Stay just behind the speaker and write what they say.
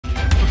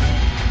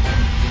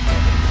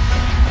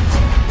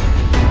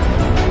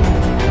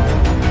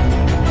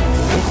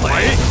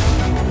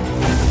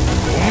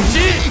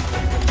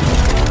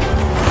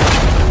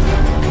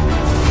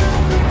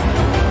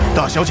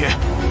小姐，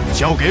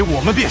交给我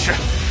们便是。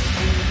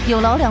有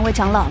劳两位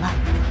长老了。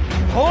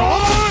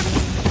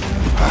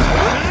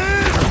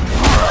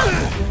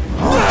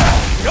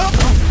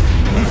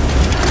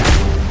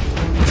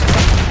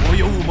所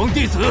有武盟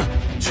弟子，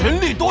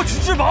全力夺取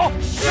至宝。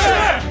是。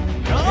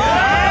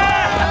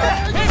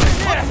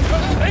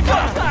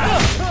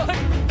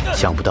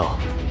想不到，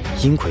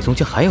阴傀宗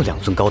竟还有2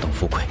尊高等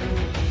副魁，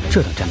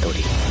这等战斗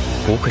力，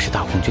不愧是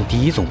大荒军第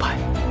1宗派。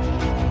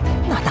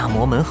那大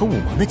魔门和武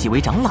盟的几位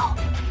长老，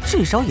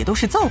至少也都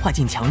是造化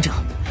境强者，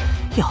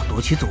要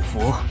夺取祖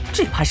符，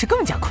只怕是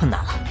更加困难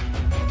了。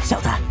小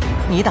子，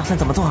你打算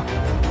怎么做？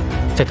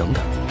再等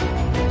等，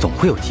总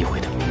会有机会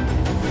的。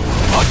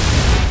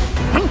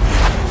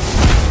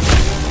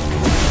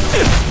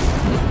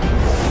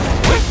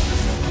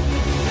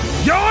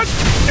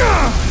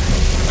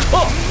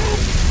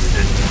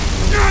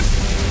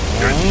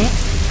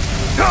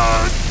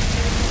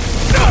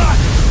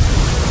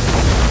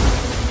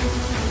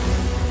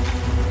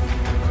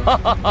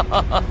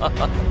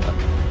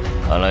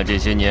看来这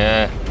些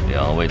年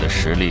2位的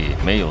实力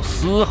没有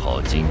丝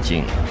毫精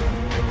进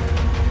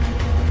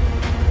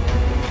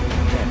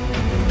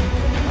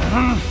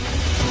啊！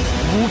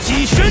无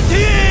极玄体，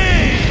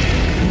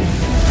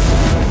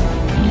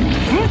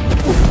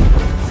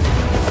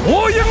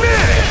火影力，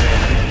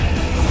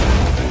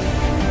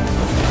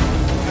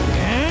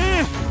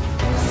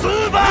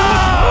死吧！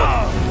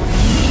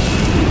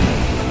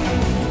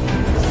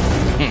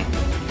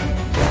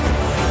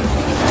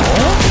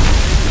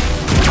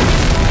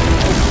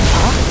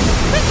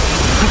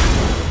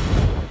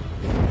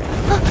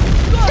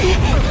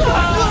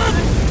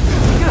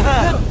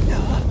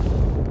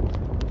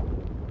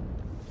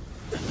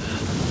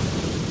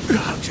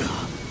这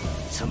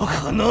怎么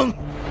可能？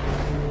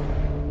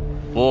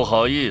不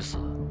好意思，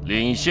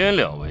领先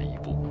2位一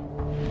步。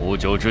不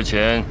久之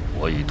前，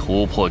我已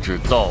突破至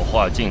造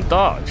化境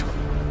大成。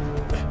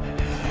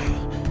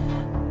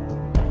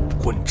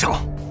混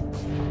账！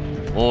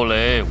木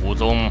雷、武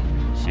宗，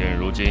现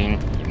如今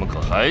你们可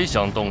还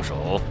想动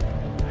手？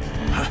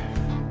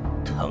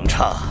藤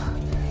叉，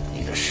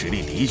你的实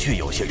力的确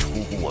有些出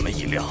乎我们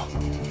意料，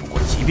不过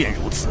即便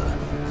如此，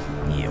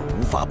你也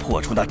无法破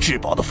除那至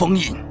宝的封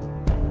印。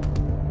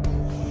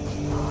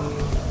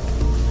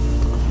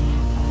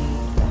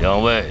2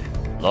位，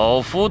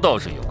老夫倒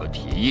是有个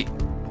提议，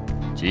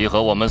集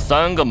合我们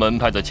3个门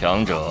派的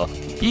强者，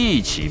一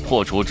起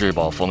破除至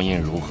宝封印，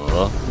如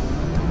何？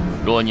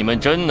若你们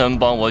真能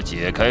帮我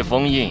解开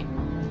封印，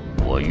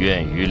我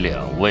愿与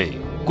2位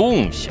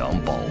共享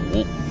宝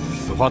物。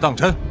此话当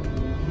真？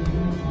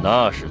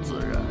那是自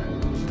然。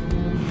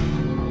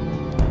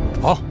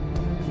好，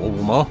我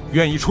武盟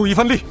愿意出一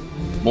份力。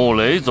木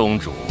雷宗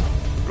主，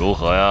如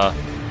何呀？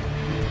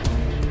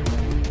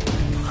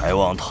还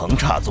望藤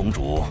叉宗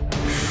主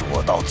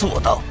说到做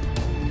到。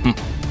哼，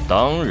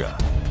当然。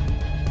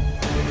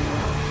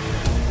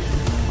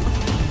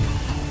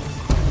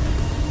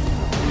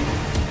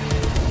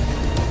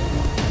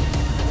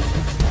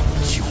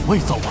9位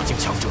造化境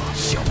强者，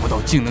想不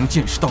到竟能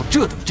见识到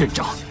这等阵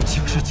仗。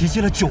竟是集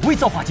结了9位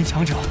造化境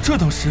强者，这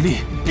等实力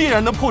必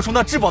然能破除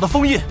那至宝的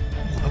封印。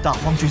我们大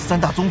荒军3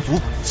大宗族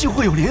竟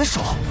会有联手。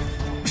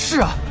是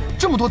啊，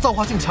这么多造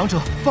化境强者，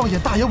放眼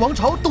大炎王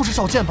朝都是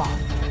少见吧？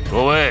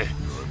各位，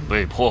准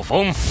备破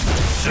封。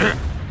是。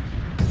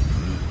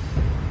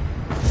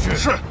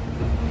是。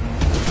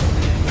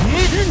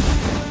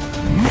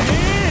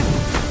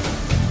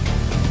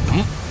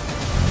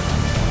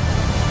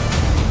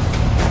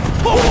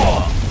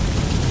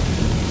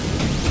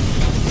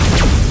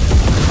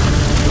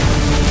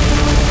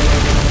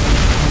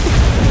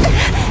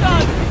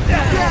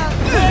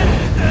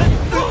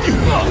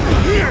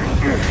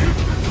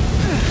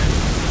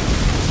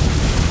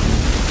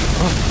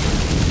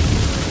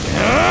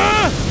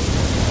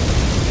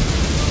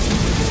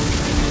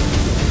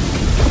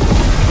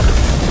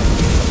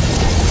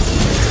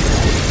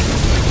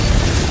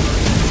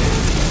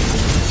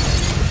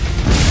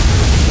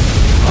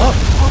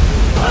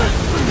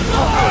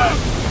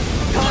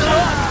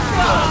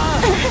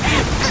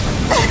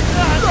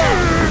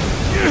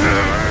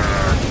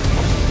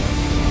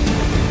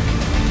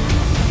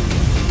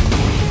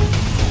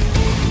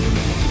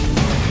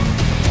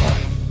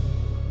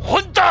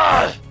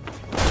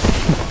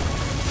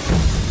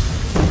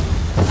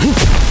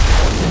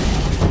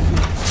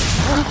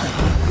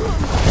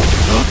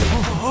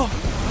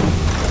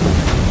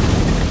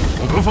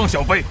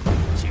小辈，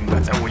竟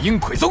敢在我阴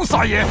傀宗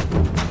撒野！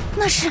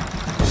那是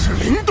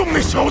林动那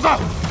小子！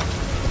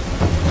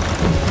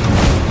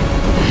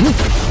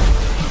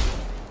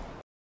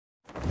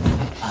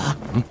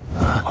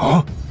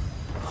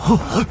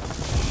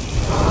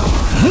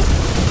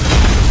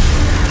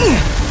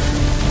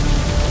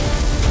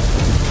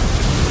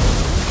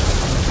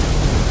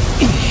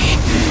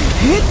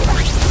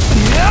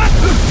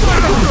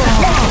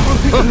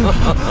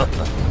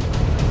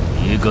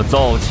一个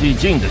造气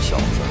境的小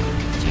子，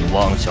竟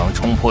妄想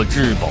冲破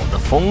至宝的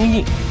封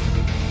印，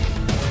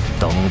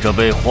等着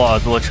被化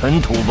作尘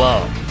土吧！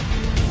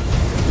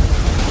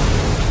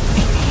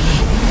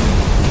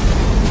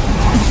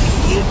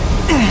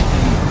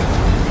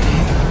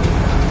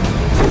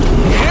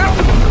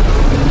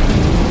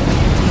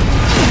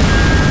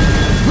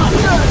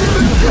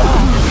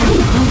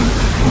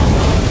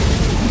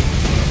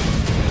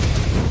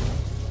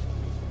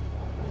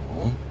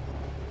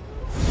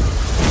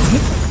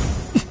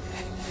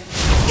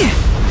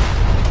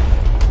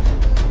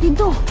林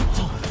动，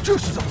这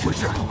是怎么回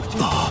事？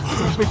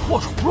被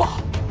破除了！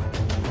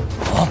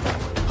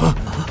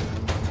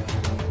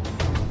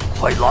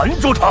快拦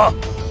住他！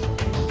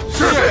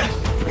是。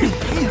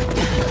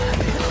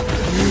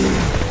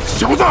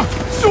小子，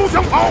休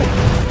想跑！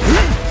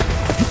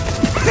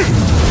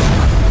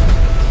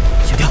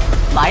小雕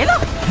来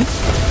了！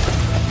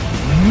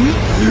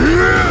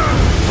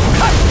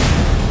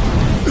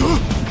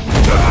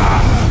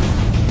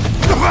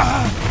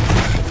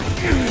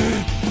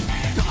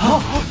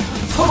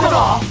曹长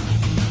老，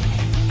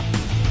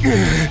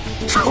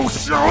臭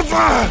小子！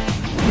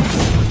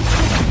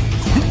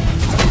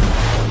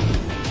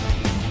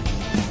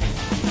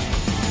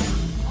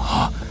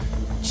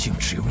竟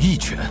只用一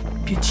拳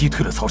便击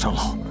退了曹长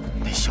老，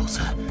那小子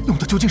用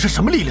的究竟是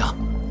什么力量？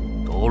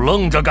都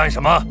愣着干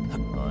什么？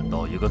难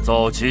道一个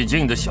造气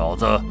境的小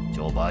子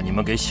就把你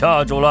们给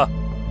吓住了？把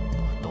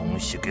东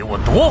西给我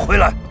夺回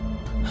来！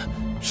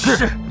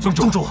是宗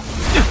主。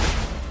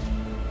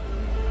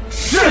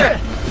是。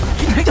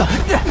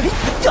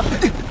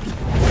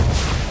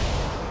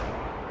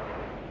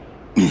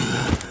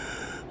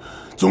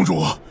宗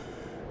主，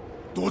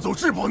夺走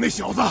至宝那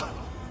小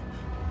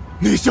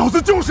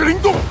子就是林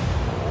动。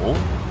哦，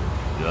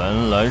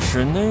原来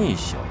是那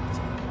小子。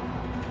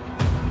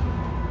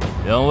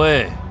两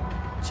位，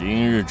今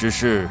日之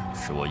事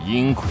是我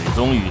阴傀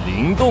宗与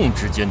林动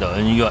之间的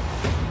恩怨，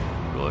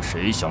若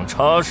谁想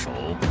插手，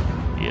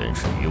便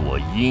是与我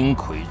阴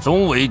傀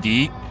宗为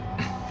敌。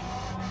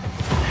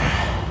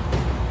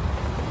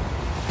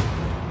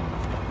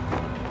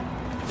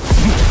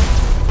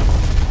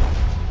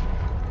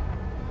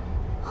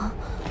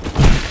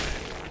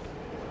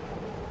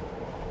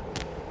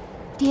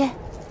爹，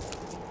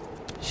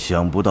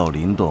想不到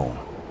林动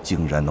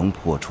竟然能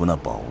破除那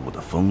宝物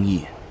的封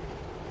印。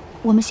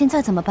我们现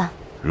在怎么办？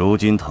如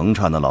今藤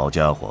刹那老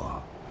家伙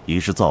已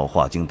是造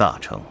化境大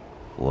成，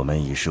我们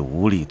已是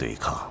无力对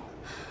抗。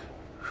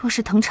若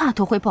是藤刹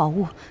夺回宝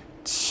物，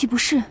岂不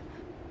是？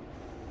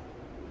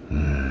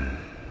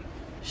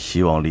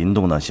希望林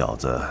动那小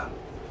子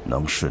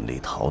能顺利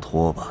逃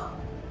脱吧。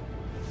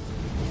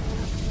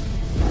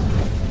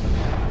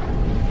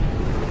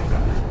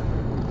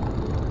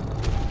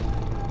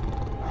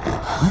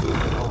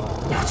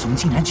妖宗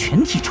竟然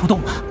全体出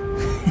动了，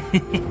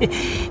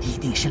一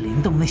定是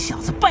林动那小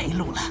子败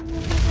露了。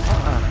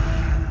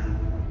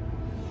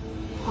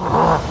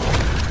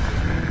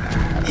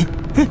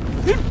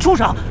畜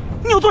生，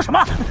你要做什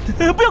么？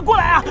不要过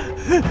来啊！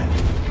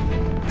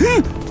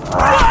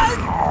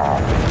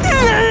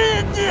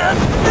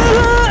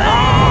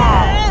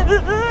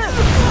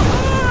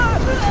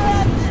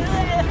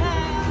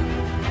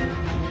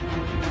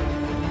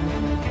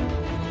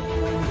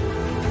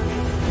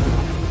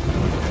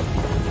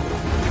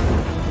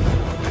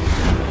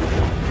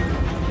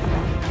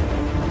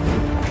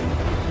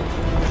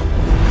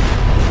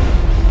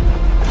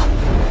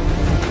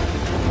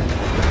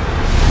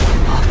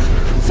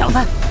小子，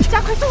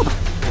加快速度！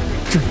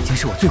这已经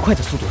是我最快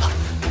的速度了。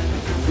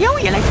妖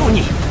也来助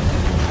你！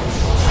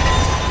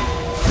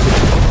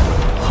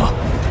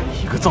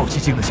一个造气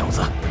境的小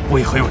子，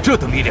为何有这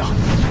等力量？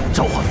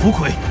召唤符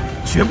魁，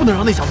绝不能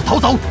让那小子逃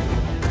走。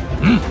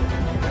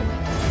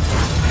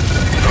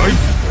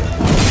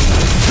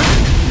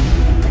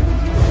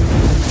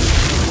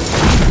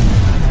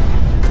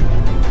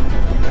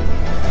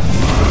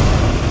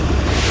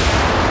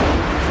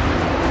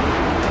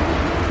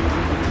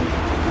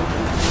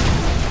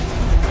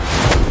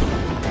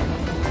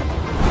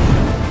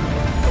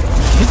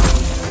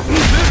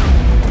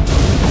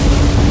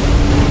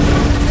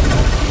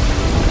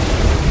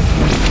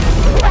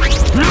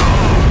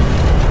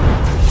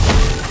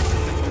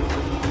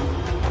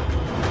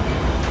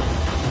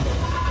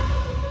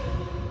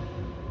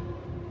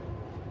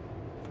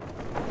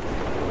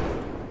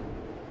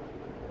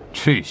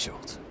这小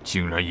子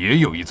竟然也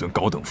有一尊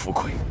高等符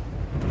魁，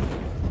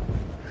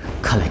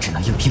看来只能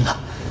硬拼了。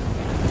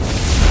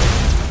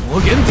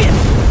魔元变！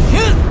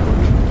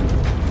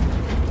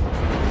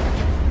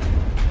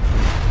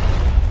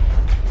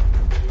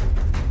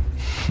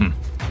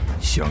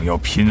想要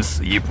拼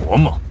死一搏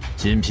吗？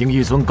仅凭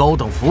一尊高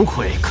等符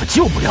魁可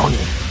救不了你。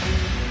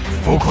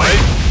符魁，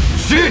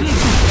是！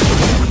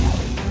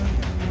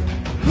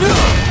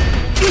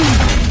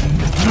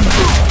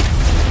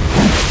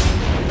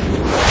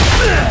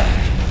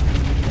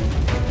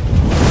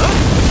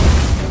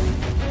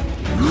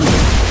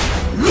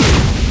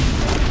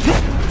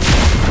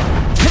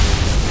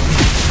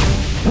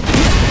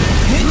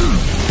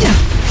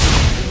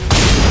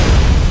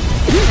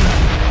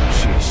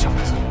这小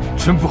子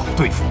真不好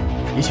对付，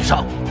一起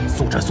上，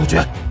速战速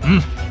决。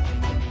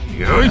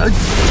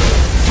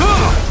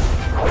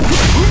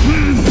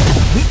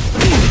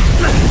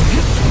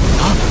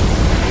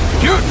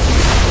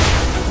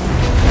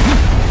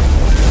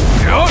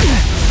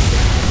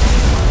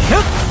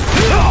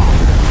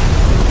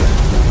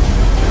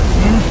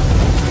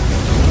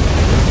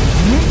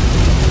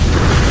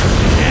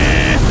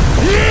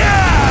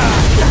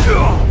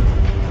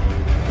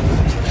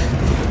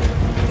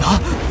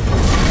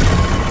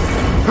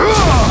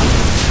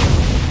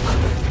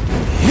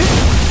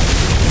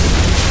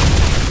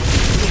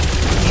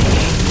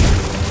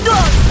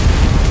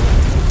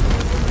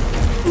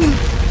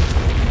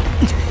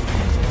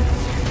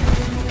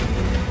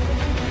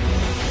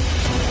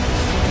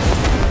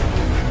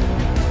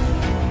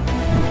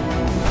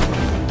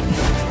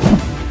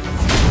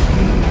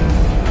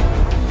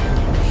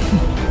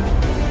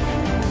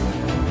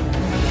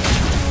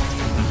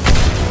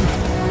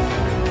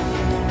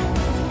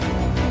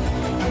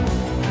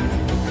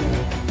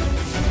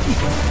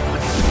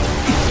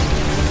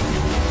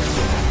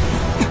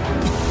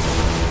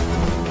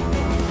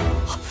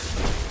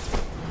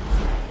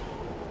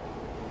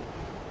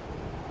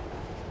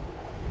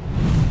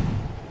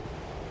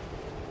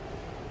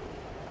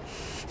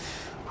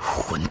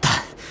混蛋！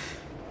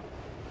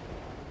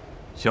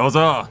小子，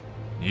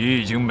你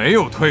已经没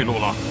有退路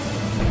了。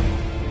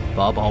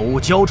把宝物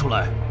交出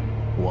来，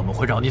我们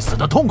会让你死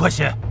得痛快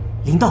些。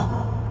林动，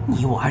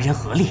你我二人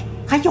合力，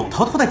还有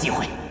逃脱的机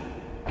会。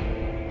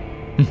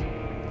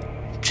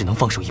只能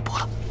放手一搏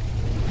了。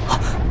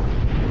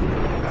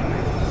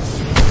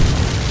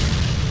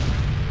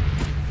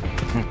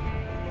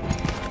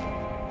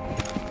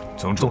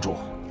宗主，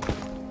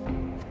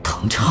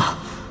藤叉，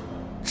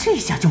这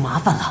下就麻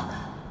烦了。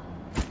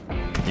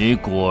你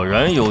果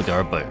然有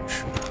点本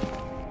事，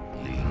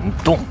林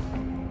动。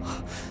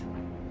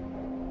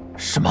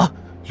什么？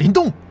林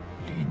动？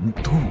林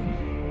动，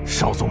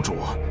少宗主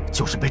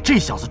就是被这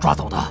小子抓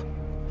走的。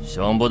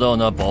想不到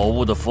那宝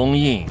物的封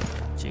印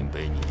竟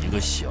被你一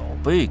个小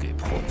辈给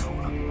破除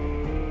了。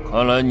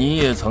看来你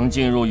也曾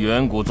进入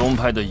远古宗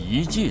派的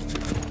遗迹之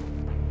中，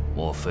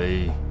莫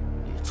非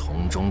你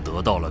从中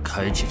得到了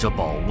开启这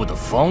宝物的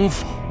方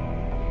法？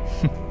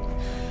哼，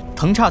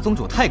藤叉宗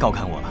主太高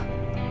看我了。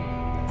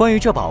关于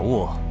这宝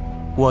物，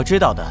我知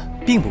道的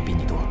并不比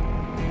你多。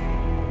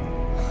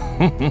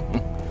哼哼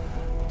哼，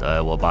待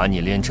我把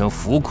你练成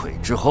符魁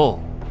之后，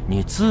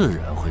你自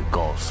然会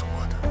告诉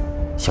我的。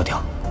小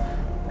雕，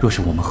若是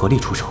我们合力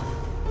出手，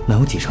能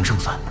有几成胜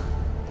算？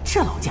这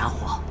老家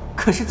伙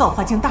可是造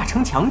化境大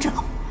成强者，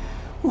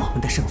我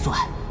们的胜算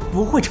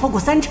不会超过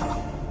3成。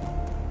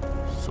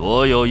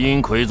所有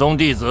阴魁宗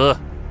弟子，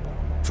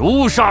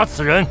诛杀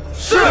此人！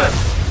是。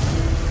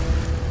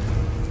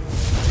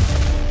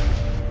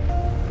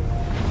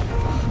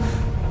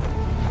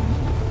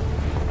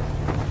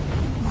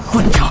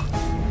混账！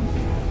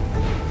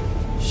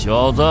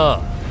小子，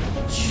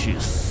去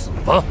死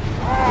吧！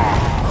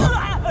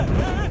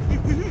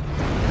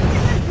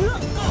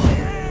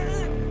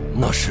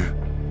那是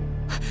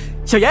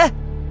小妍。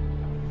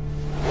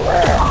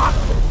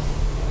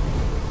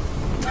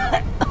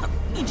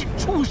你这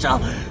畜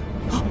生！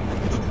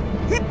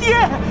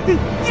爹，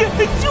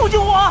救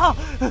救我！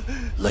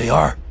磊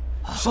儿，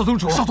少宗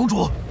主，少宗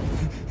主，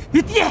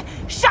爹，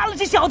杀了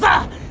这小子！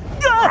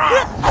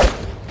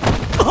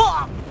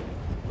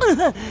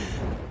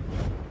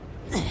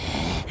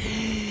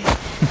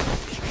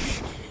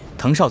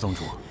藤少宗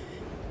主，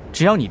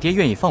只要你爹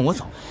愿意放我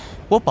走，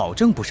我保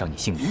证不伤你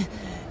性命。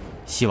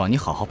希望你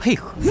好好配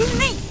合。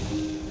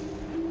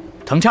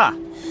藤叉，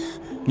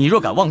你若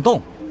敢妄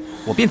动，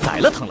我便宰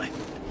了藤磊。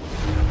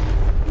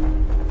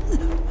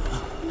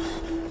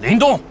林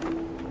动，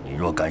你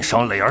若敢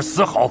伤磊儿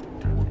丝毫，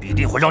我必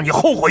定会让你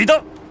后悔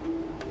的。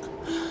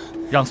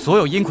让所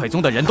有阴魁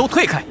宗的人都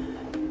退开。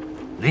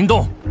林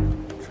动，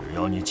只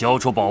要你交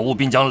出宝物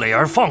并将磊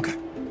儿放开，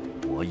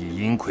我以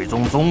阴魁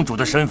宗宗主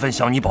的身份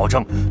向你保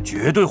证，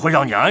绝对会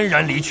让你安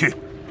然离去。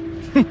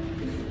哼，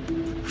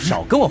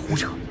少跟我胡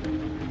扯！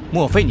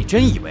莫非你真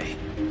以为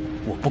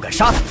我不敢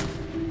杀他？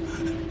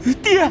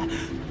爹！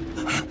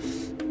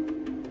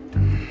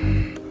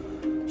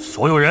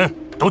所有人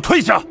都退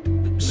下！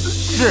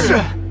是。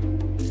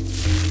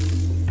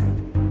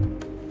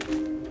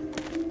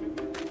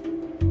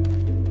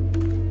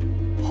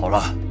好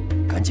了，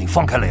赶紧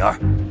放开磊儿。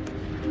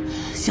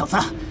小子，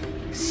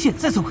现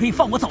在总可以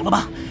放我走了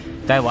吧？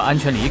待我安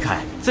全离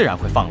开，自然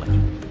会放了你。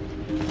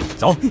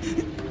走。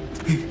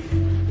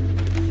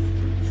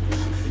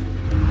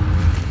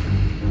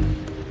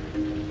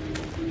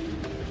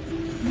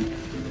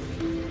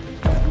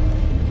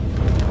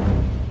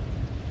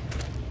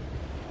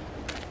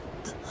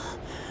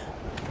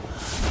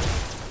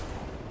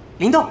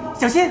林动，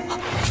小心！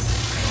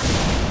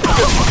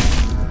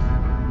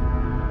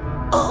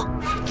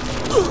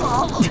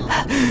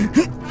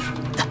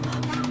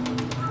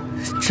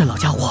这老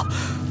家伙，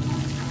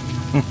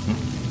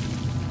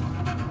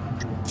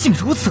竟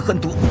如此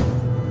狠毒！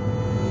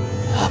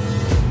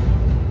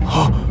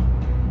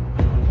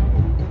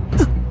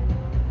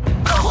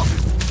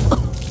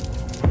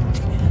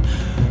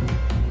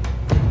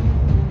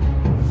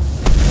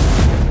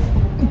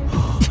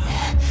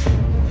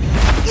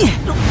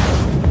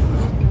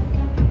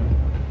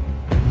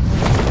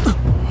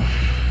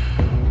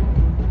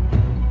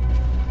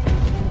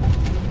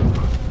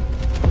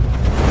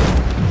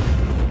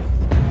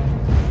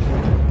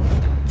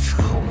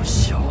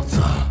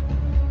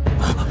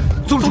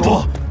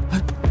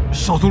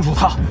宗主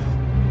他。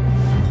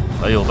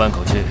还有半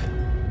口气，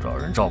找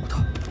人照顾他。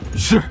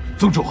是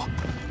宗主。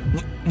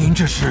您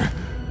这是？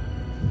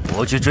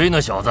我去追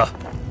那小子，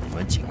你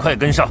们尽快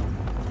跟上，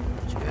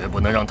绝不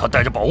能让他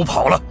带着宝物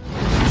跑了。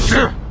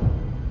是。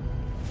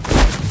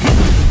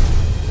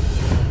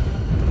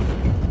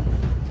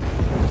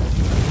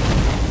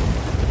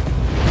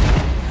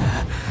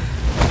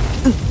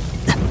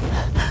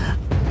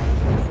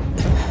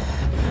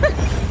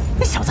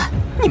小子，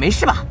你没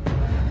事吧？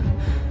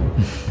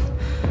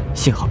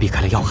幸好避开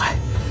了要害，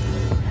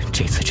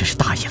这次真是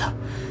大意了。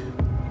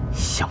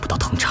想不到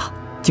藤叉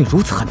竟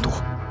如此狠毒。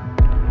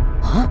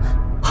啊！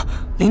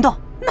林动，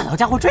那老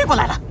家伙追过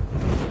来了。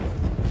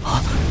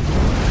啊！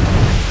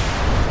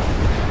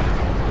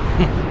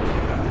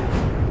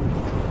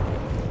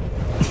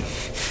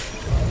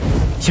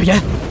小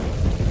妍。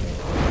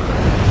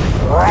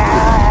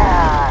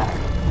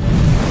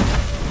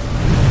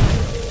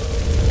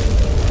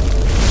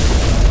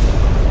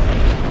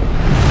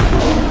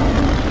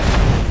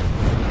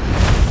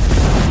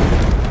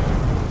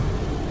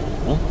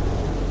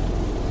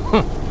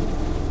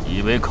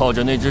以为靠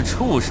着那只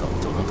畜生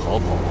就能逃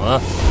跑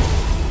吗？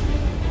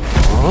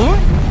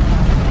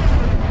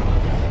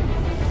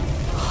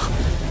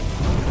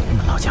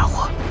那老家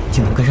伙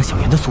竟能跟上小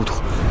妍的速度。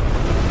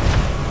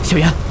小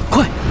妍，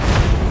快！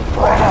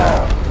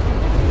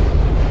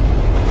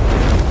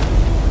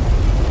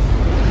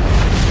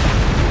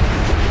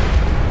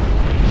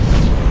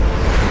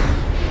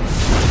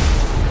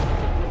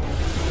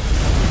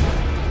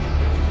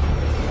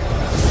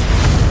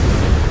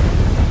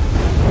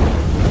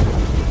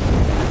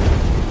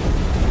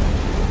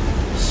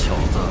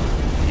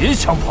别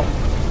想跑！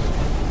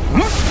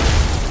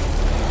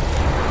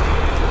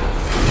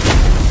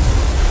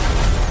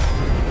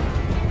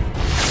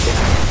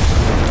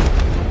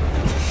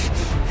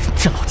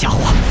这老家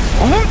伙！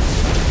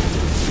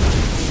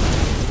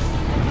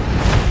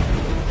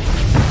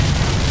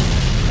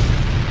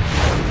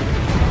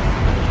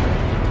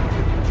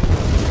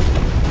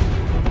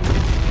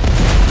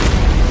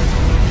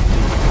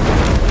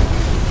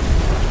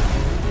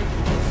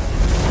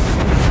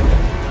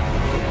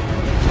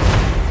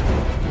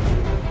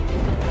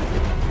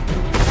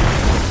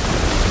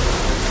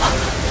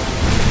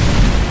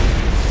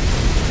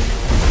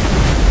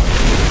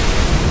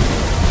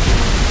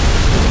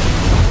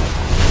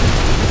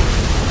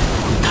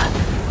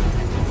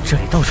这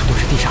里到处都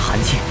是地煞寒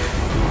气。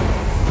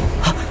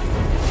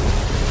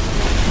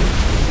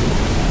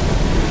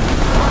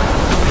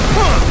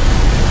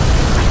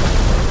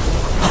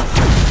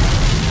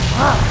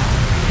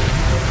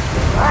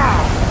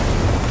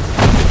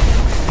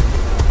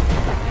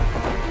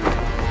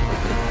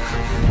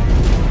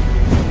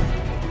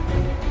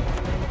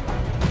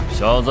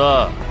小子，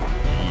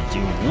你已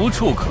经无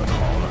处可逃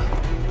了。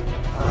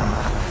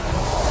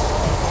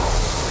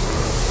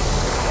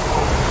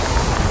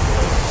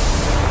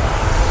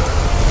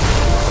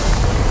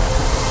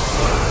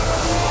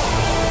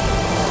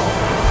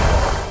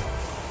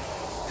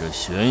这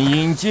玄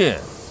阴剑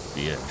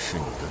便是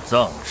你的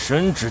葬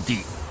身之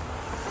地，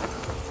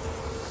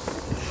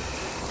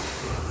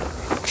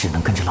只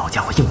能跟着老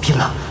家伙硬拼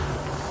了。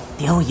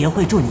雕爷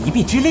会助你一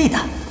臂之力的。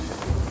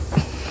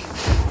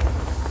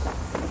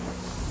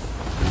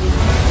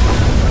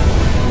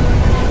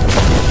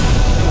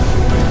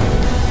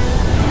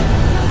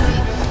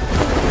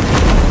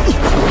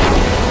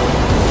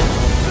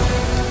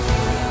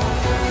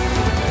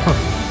哼，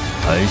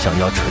还想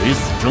要垂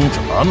死挣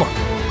扎吗？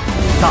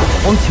大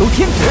荒求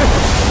天旨！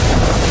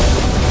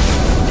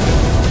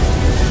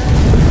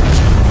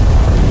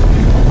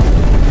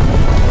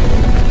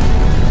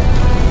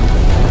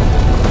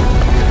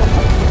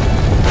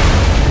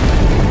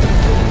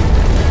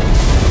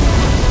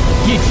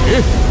一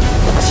指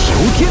求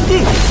天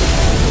地！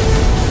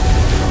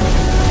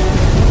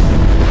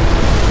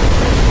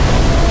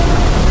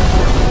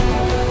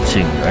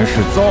竟然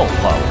是造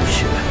化武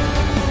学！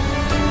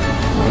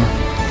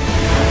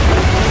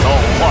造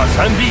化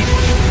山壁！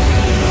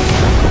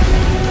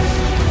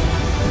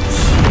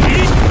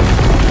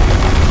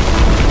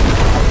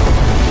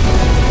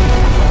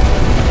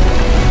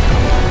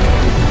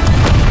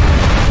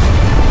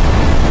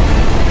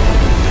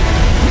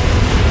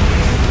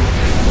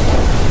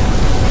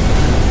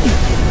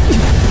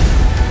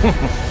哼哼，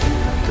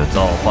这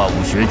造化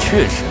武学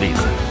确实厉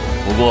害，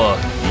不过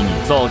以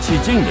你造气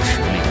境的实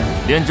力，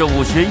连这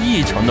武学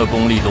1成的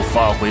功力都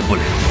发挥不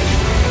了。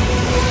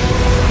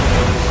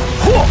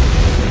嚯！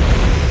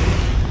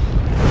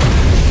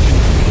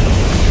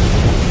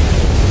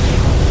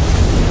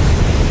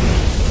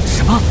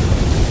什么？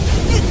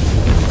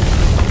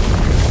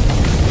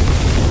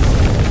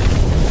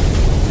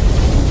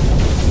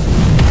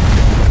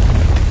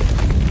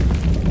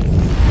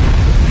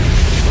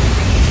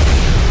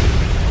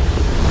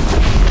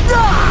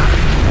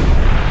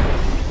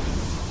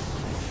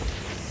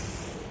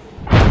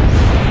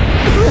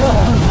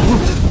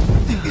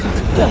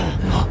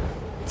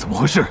怎么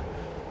回事？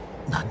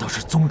难道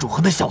是宗主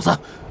和那小子？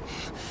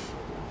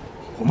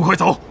我们快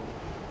走！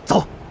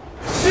走！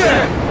是。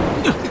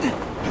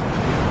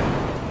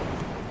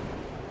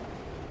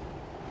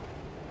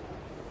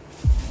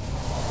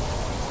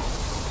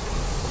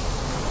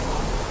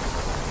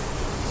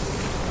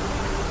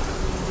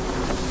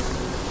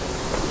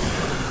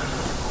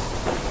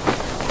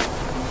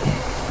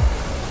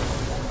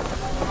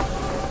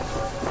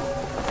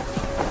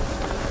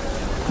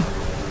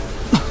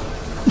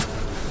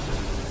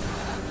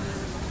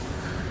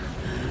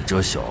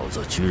这小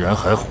子居然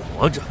还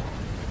活着！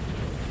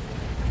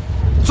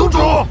宗主，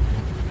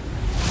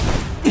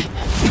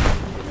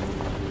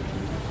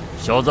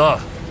小子，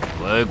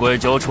乖乖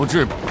交出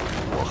至宝，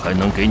我还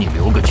能给你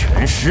留个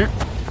全尸。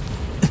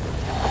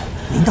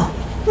林动，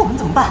我们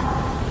怎么办？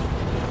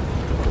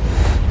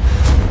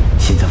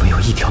现在唯有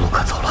一条路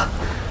可走了。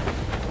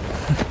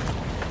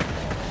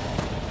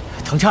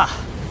藤叉，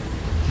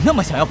那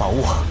么想要宝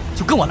物，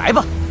就跟我来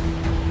吧。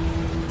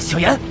小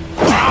妍，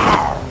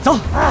走。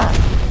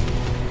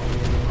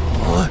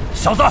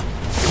小子，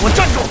给我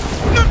站住！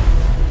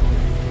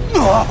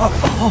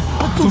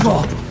宗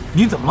主，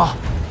您怎么了？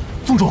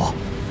宗主，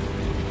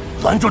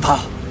拦住他！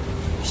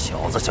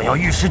小子想要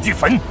玉石俱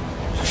焚。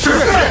是。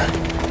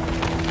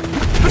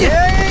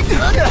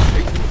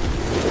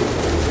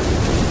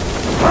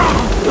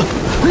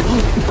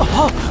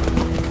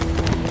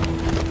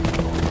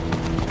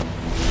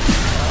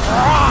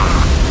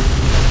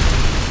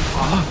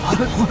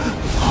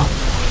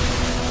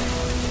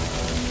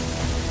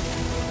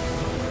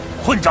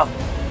混账！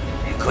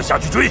立刻下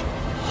去追！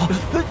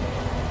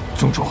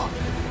宗主，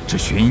这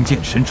玄阴剑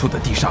深处的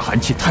地煞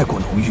寒气太过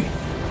浓郁，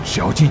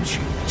只要进去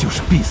就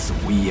是必死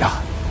无疑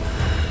啊！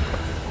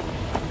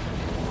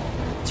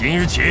今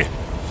日起，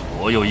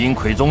所有阴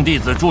傀宗弟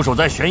子驻守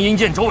在玄阴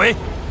剑周围。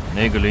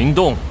那个灵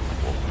动，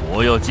我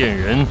活要见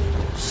人，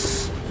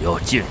死要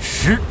见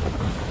尸。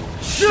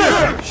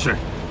是。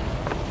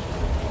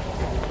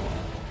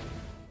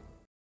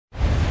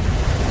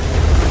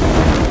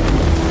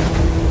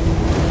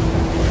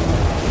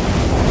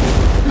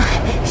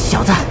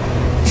小子，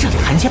这里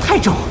寒气太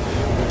重，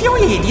雕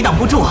爷也抵挡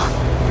不住啊！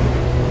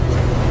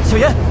小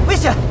妍，危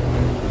险！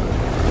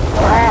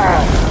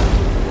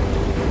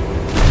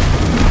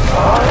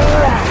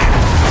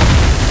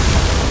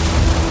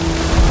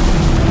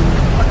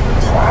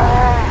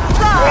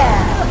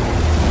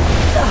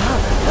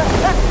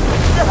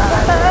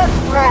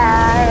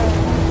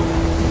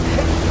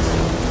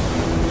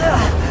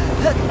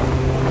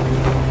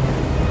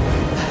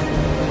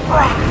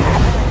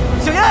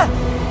小妍。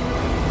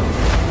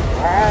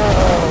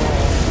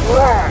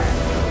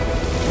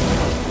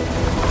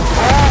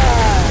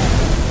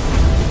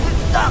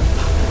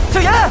小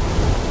妍，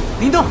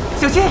林动，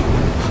小心！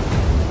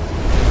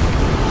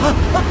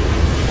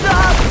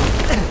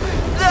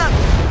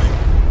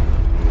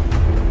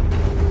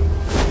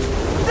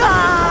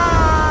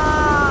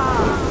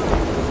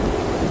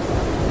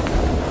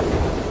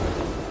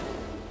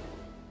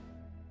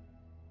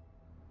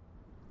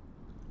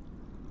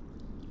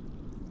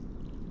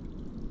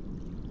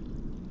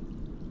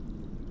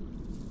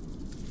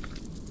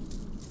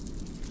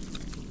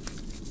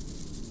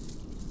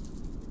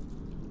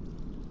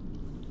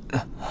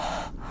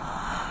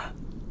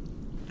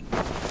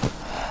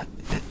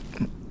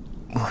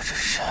我这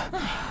是……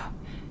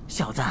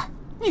小子，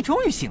你终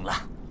于醒了。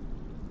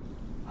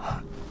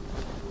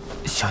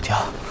小雕，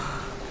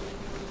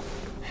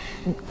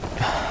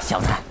小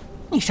子，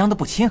你伤得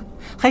不轻，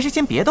还是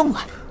先别动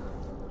了。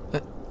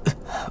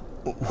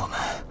我们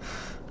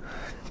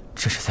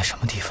这是在什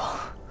么地方？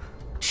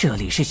这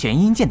里是玄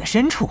阴剑的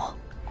深处，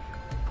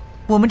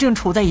我们正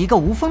处在一个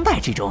无风带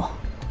之中，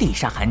地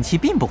煞寒气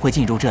并不会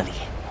进入这里，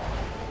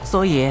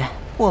所以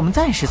我们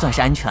暂时算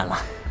是安全了。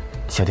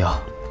小雕，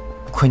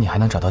亏你还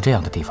能找到这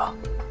样的地方。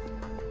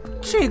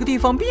这个地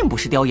方并不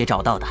是雕爷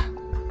找到的，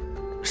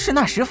是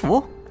那石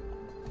符。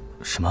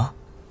什么？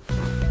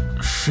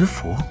石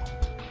符？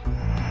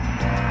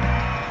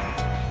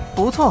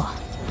不错，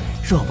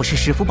若不是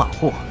石符保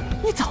护，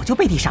你早就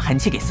被地煞寒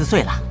气给撕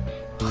碎了。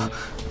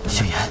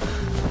小妍，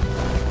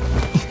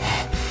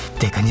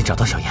得赶紧找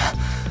到小妍，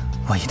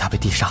万一她被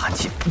地煞寒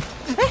气……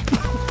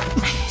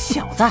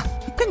小子，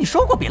跟你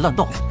说过别乱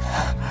动，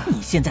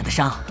你现在的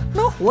伤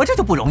能活着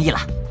就不容易了。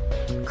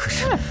可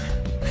是，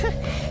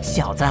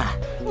小子，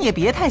你也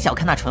别太小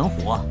看那纯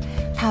虎，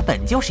他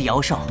本就是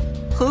妖兽，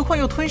何况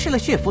又吞噬了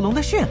血符龙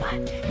的血脉，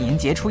凝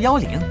结出妖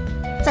灵，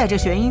在这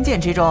玄阴剑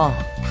之中，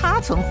他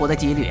存活的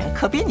几率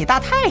可比你大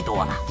太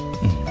多了。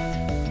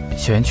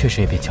小妍确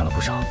实也变强了不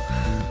少，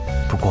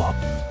不过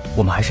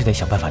我们还是得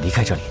想办法离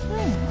开这里。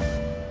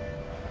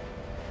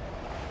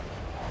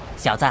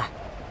小子，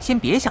先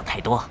别想太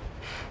多，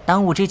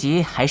当务之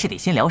急还是得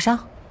先疗伤，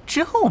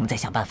之后我们再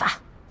想办法。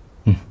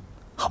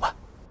好吧。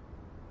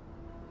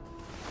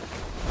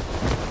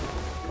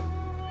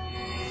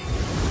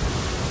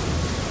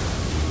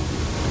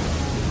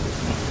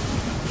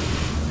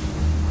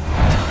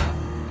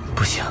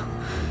不行，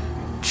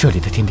这里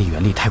的天地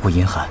元力太过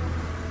阴寒，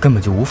根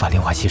本就无法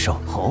炼化吸收。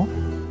哦，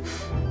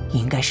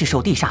应该是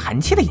受地煞寒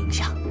气的影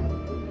响。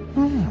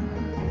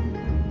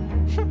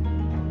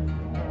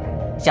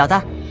小子，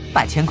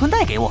把乾坤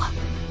袋给我。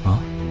啊？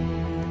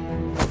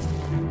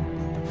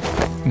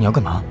你要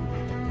干嘛？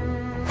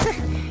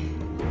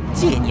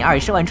借你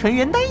20万纯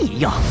元丹一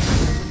用。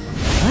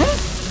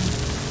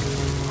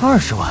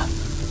20万？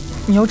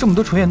你要这么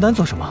多纯元丹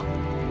做什么？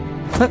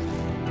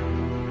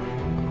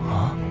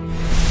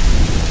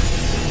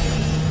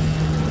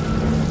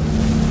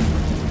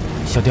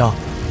小雕，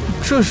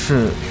这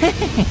是……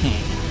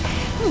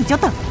你就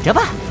等着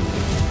吧。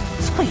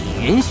翠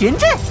云玄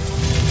阵。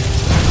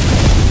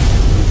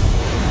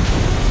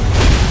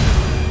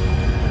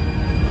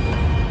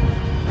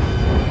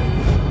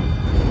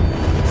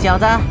小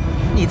子，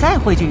你再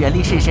汇聚元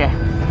力试试。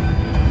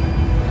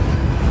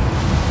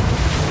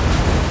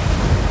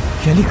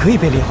元力可以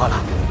被炼化了。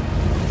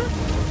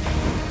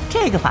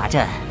这个法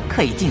阵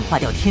可以净化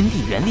掉天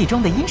地元力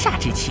中的阴煞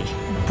之气。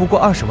不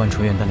过20万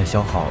纯元丹的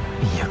消耗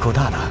也够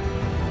大的。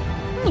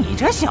你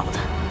这小子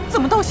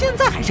怎么到现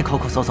在还是抠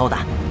抠搜搜的？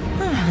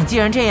既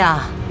然这样，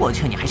我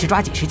劝你还是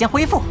抓紧时间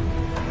恢复。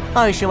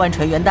20万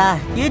纯元丹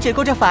也只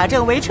够这法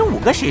阵维持5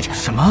个时辰。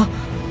什么？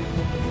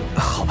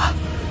好吧，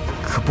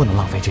可不能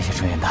浪费这些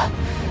纯元丹。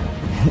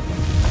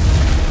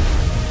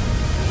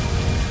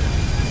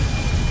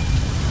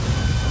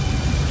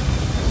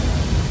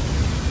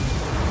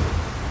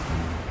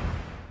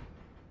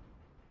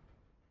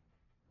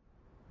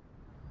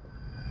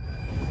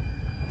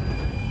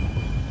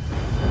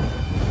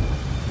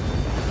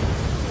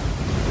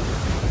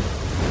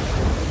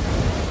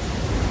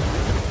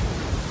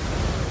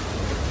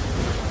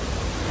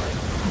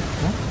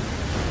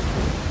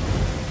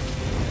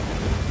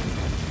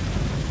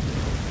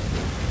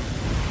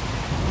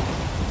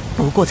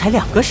不过才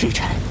2个时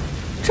辰，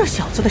这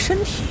小子的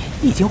身体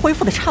已经恢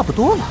复的差不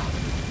多了。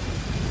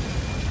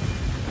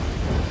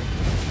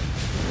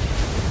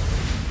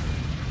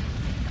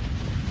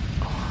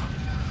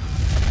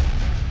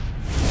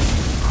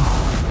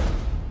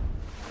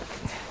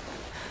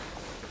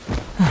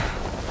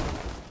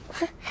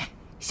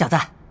小子，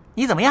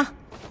你怎么样？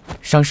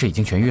伤势已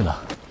经痊愈了，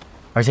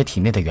而且体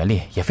内的元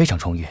力也非常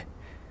充裕。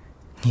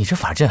你这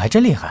法阵还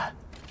真厉害。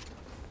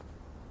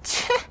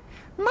切，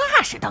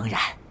那是当然。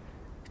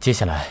接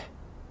下来，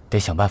得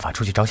想办法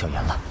出去找小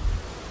妍了。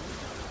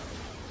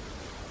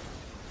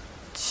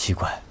奇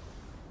怪，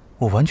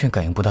我完全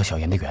感应不到小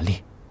妍的元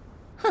力。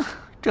哼，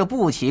这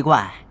不奇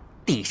怪，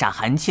地煞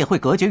寒气会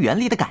隔绝元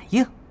力的感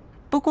应。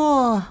不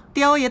过，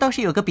雕爷倒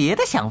是有个别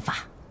的想法。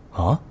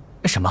哦，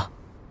什么？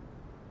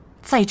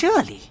在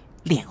这里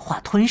炼化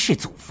吞噬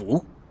祖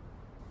符。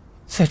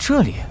在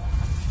这里？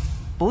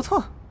不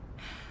错。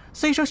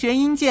虽说玄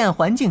阴剑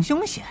环境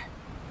凶险，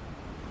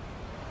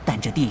但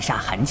这地煞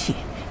寒气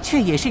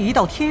却也是一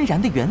道天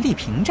然的元力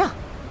屏障，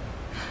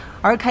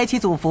而开启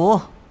祖符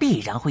必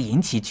然会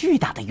引起巨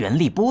大的元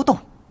力波动。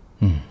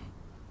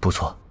不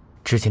错。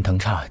之前藤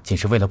叉仅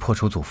是为了破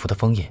除祖符的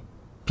封印，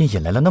便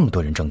引来了那么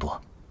多人争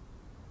夺。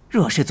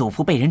若是祖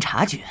符被人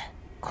察觉，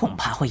恐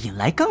怕会引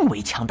来更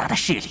为强大的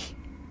势力。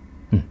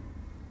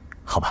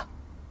好吧。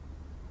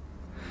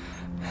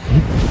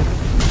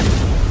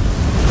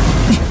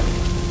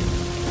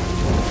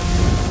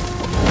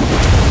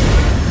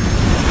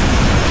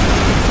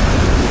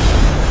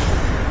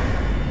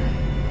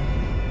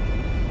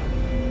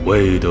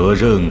未得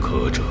认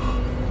可者，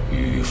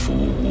与符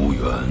无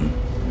缘。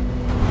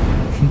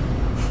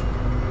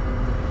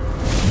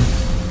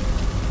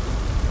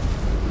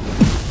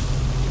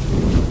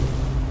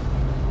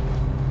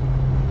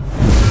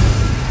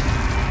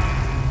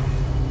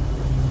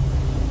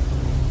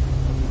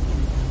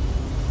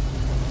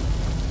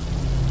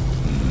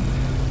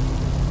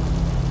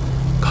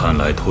看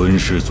来吞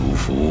噬祖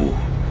符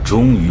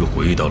终于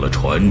回到了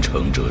传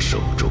承者手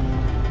中。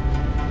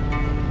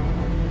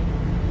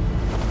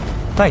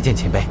拜见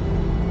前辈。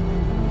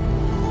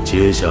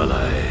接下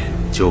来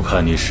就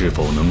看你是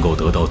否能够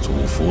得到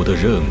祖符的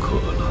认可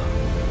了。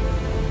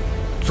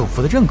祖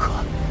符的认可？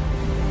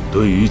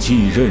对于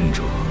继任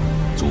者，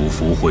祖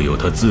符会有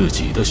他自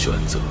己的选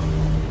择。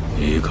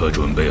你可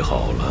准备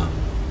好了？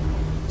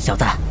小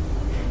子，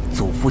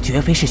祖符绝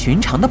非是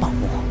寻常的宝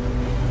物。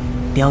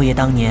雕爷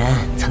当年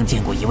曾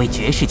见过一位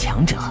绝世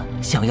强者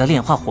想要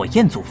炼化火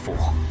焰祖符。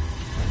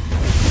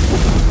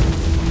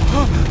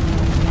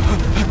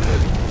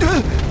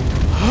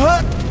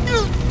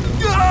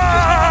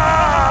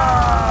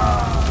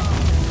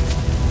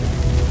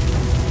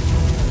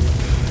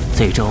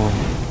最终，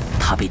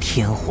他被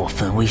天火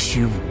焚为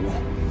虚无。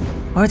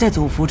而在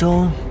祖符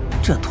中，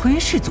这吞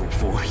噬祖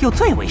符又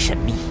最为神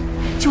秘，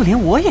就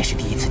连我也是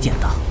第一次见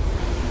到。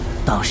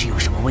倒是有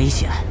什么危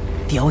险，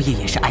雕爷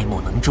也是爱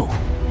莫能助。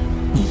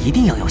你一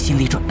定要有心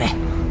理准备。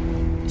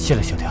谢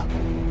了，小雕，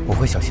我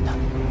会小心的。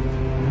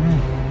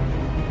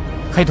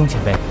黑瞳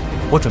前辈，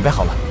我准备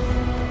好了。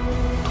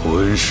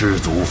吞噬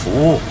祖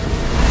符，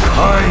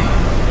开！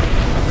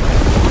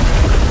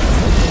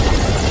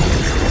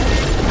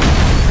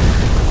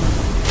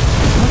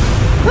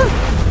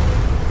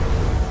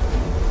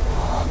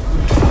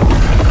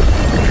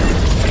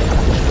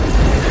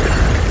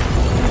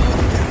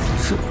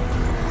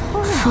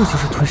这就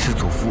是吞噬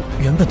祖符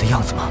原本的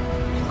样子吗？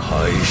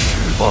开始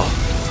吧。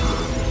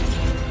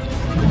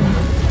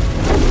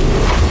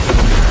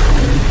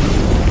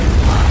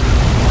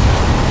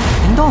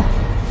灵动，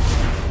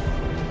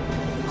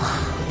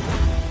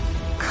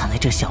看来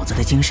这小子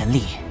的精神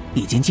力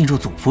已经进入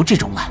祖符之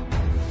中了。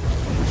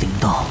灵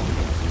动，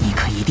你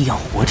可一定要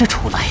活着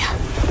出来呀！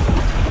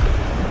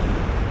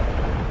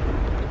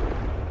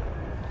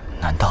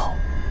难道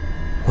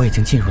我已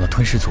经进入了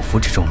吞噬祖符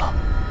之中了？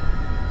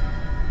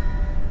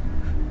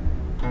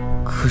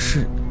可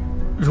是，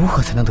如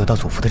何才能得到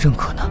祖父的认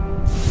可呢？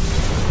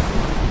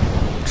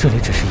这里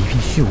只是一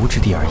片虚无之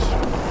地而已。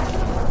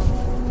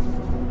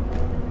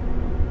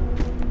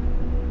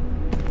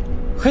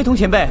黑瞳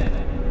前辈，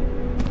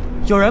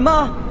有人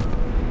吗？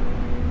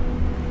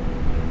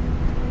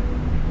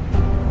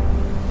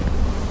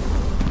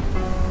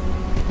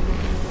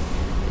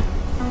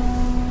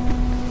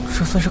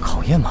这算是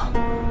考验吗？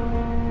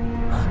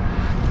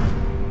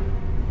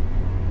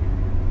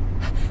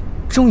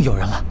终于有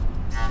人了，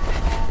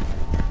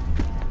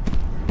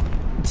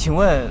请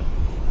问，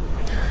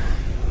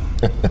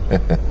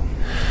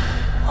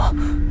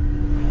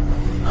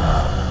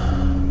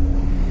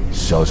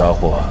小家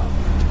伙，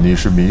你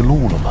是迷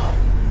路了吗？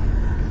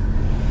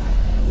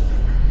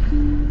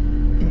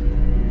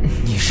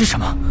你是什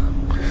么？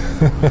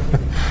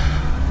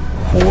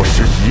我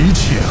是一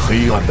切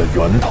黑暗的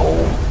源头，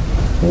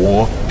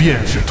我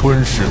便是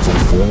吞噬祖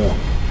符。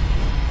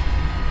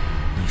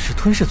你是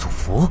吞噬祖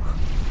符？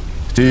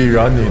既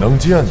然你能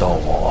见到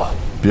我，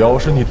表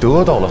示你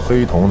得到了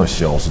黑瞳那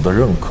小子的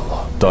认可。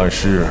但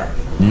是，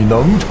你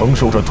能承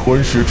受这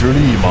吞噬之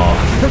力吗？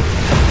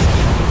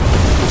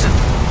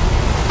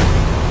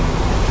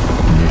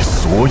你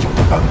所有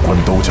的感官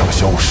都将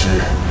消失，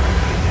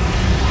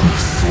你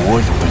所有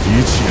的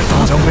一切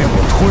都将被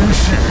我吞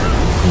噬，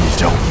你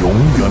将永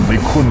远被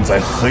困在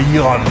黑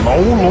暗牢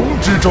笼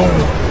之中。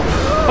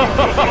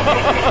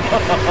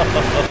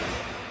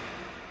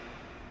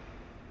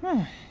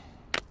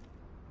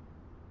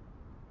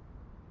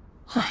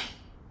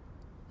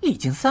已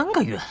经3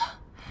个月了，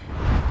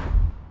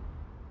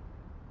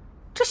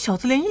这小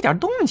子连一点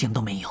动静都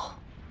没有。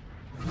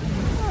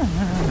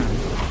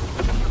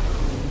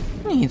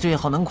你最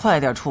好能快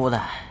点出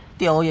来，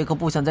雕爷可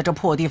不想在这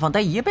破地方待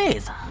一辈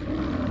子。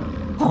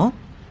哦，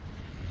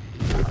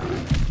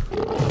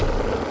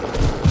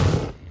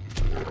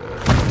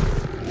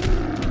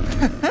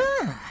哈哈，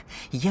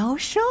妖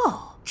兽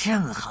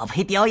正好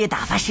陪雕爷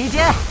打发时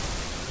间。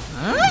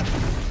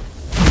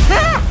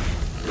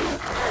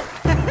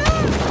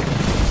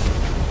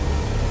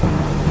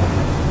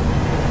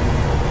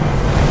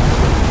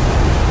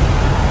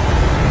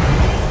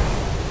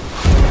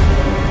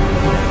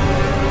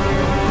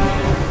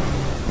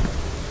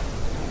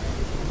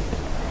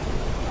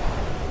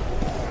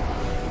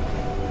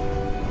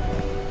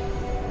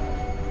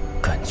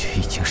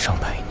已经上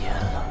百年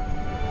了，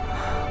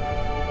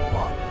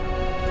我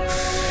是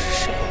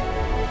谁？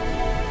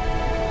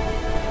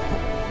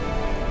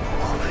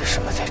我为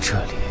什么在这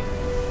里？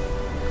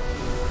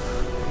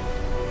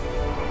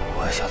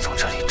我想从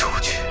这里出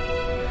去。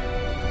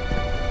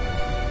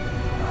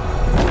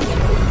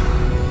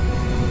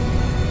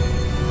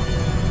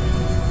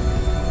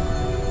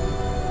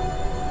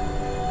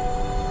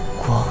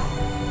光，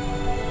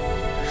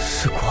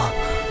是光，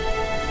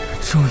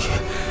终于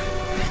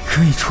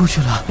可以出去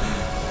了。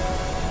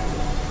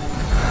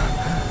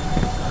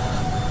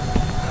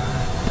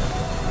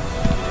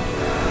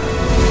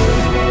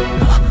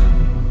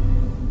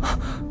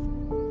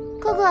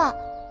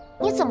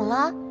你怎么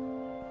了？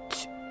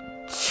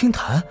清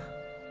潭，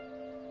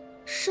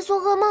是做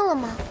噩梦了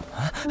吗？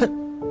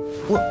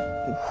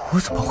我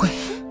怎么会？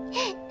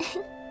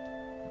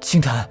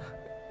清潭，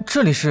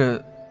这里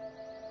是……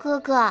哥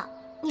哥，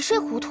你睡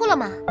糊涂了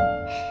吗？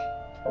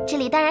这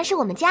里当然是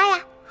我们家呀。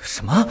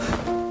什么？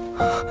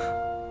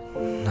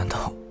难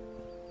道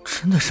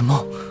真的是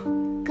梦？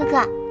哥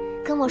哥，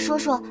跟我说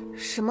说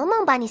什么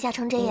梦把你吓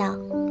成这样？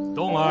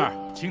冬儿，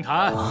清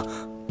潭，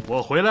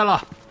我回来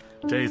了。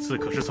这次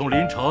可是从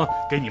临城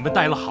给你们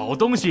带了好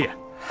东西。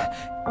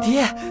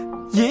爹，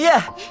爷爷，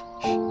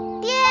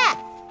爹，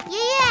爷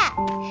爷，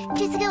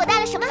这次给我带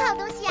了什么好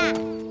东西啊？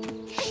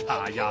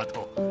傻丫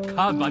头，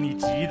看把你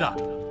急的。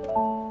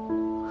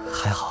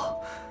还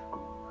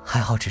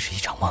好，只是一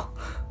场梦。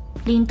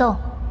林动，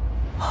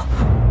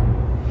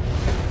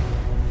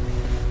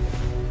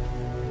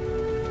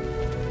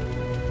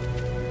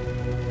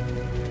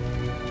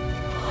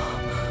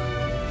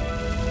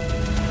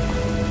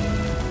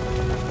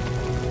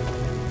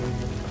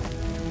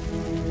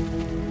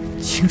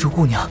青竹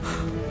姑娘，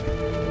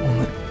我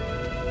们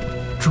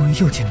终于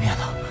又见面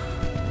了。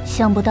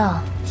想不到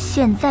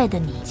现在的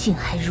你竟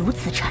还如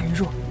此孱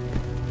弱。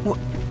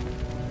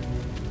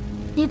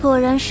你果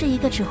然是一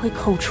个只会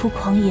口出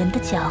狂言的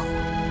家伙。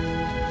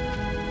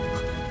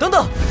等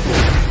等，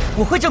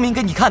我会证明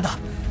给你看的，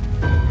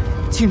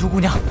青竹姑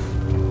娘，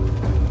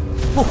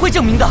我会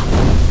证明的。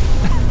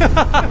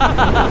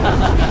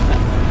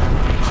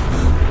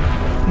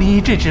你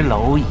这只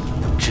蝼蚁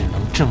只能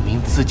证明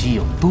自己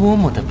有多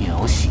么的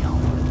渺小。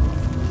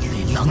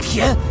李郎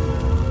天，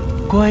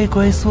乖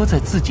乖缩在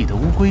自己的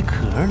乌龟壳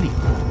里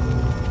吧。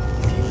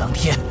李郎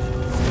天，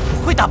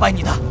我会打败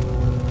你的。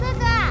哥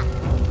哥，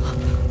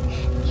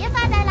别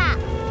发呆了，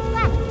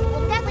快，我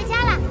们该回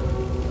家了。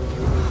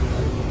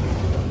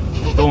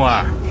冬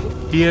儿，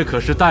爹可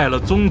是带了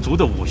宗族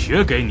的武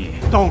学给你。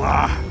冬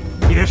儿，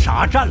别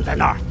傻站在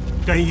那儿，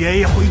跟爷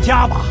爷回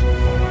家吧。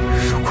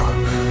如果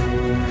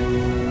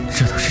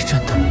这都是真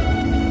的，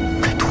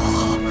该多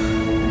好！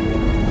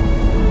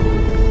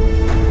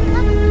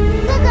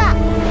哥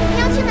哥。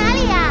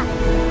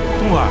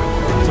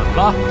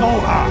啊？够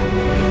了！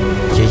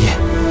爷爷，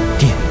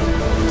爹，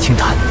青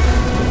檀，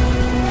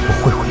我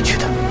会回去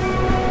的，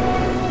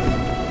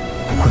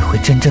我会回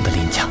真正的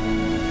林家，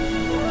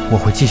我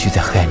会继续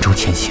在黑暗中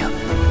前行，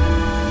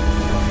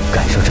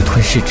感受这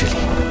吞噬之力，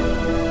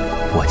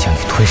我将与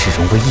吞噬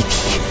融为一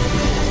体，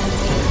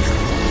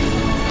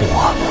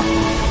我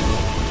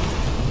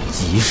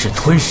即是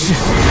吞噬。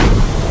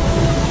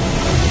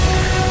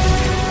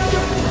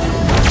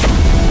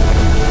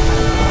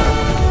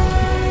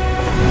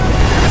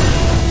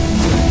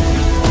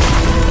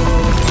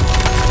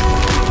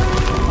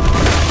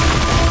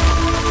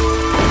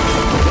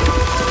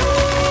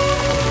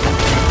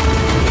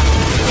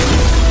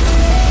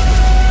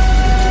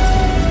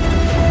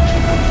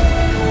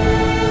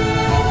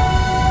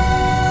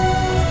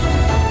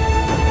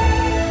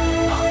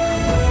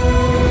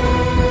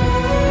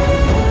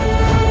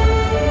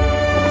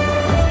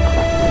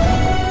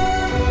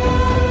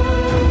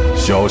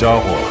小家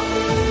伙，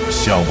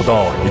想不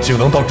到你竟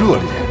能到这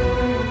里。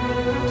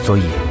所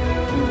以，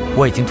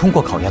我已经通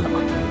过考验了吗？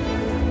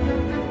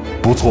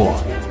不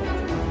错，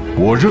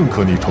我认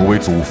可你成为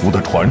祖符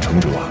的传承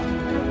者。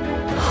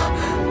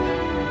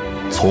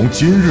从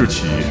今日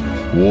起，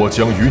我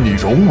将与你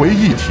融为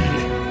一体，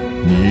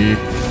你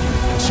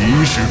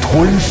即是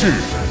吞噬。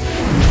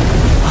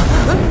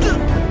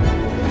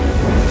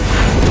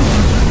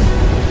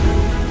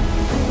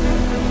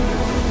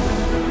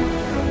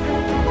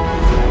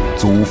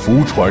祖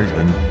符传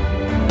人，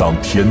当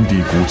天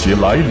地古劫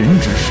来临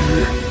之时，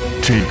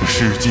这个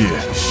世界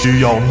需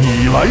要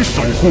你来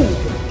守护。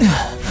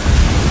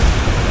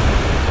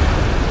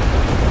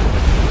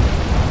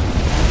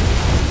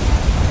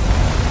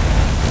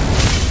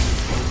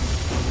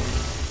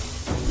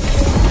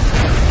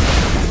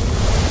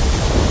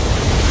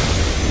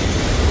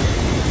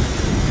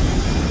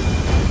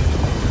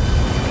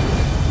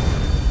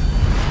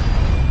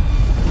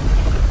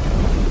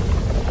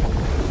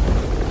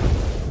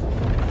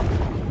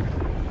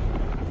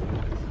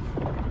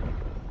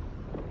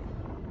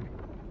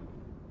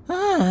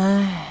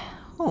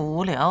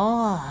无聊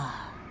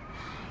啊！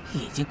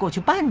已经过去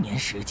半年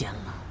时间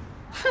了，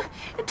哼，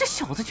这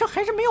小子却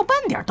还是没有半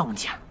点动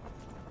静。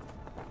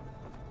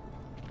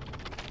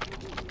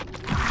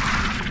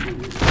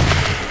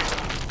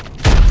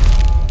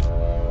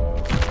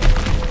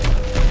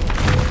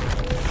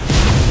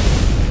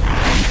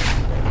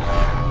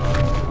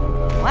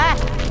喂，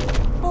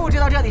不知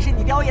道这里是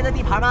你雕爷的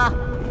地盘吗？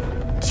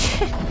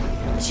切，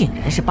竟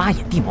然是八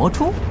眼地魔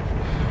蛛！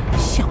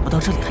想不到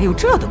这里还有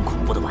这等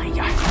恐怖的玩意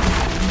儿。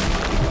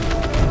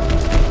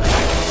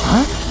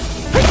啊！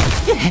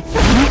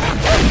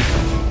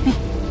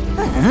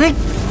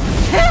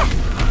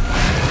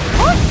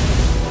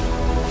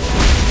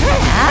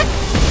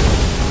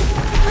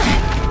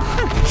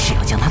只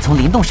要将他从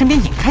林动身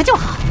边引开就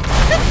好。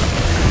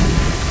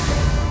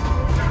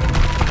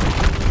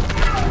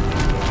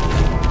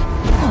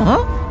啊！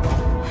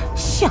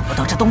想不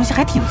到这东西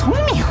还挺聪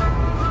明。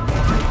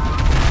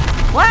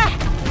喂，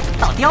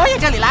到雕爷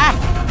这里来！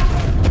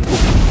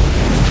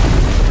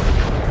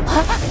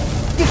啊！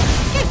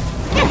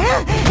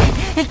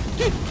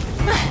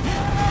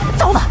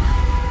糟了！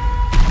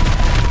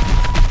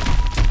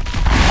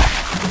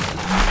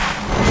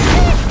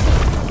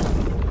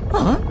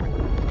啊！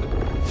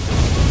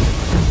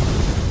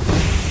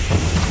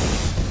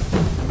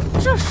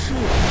这是……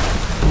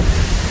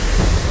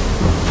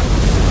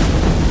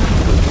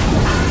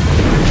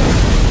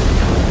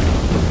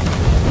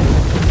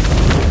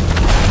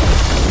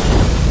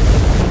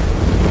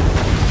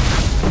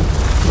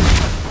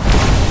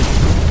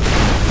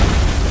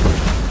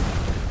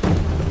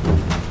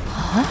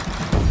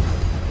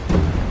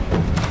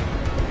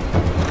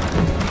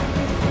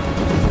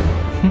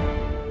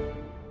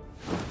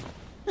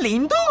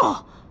林动，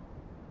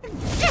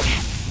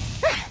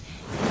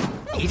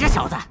你这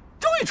小子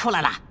终于出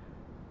来了！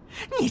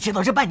你知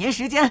道这半年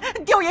时间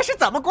雕爷是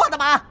怎么过的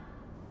吗？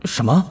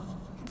什么？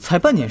才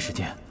半年时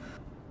间？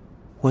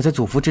我在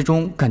祖符之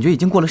中感觉已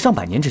经过了上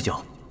百年之久。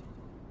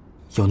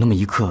有那么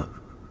一刻，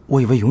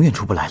我以为永远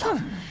出不来了。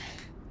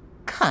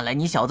看来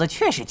你小子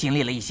确实经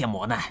历了一些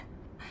磨难，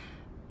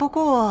不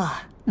过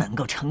能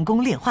够成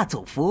功炼化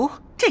祖符，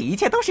这一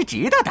切都是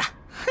值得的。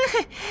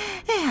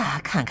哎呀，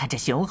看看这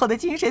雄厚的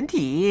精神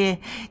体，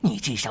你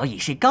至少已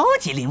是高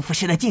级灵符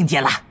师的境界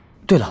了。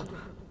对了，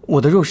我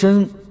的肉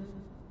身……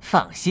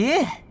放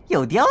心，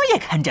有雕爷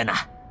看着呢，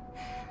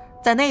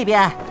在那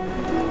边，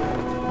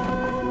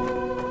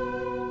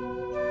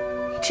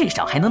至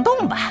少还能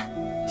动吧。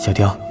小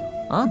雕，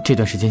啊，这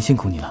段时间辛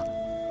苦你了。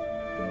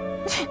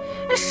切，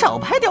少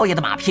拍雕爷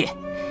的马屁，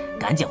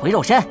赶紧回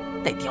肉身，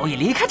带雕爷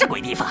离开这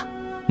鬼地方。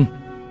嗯。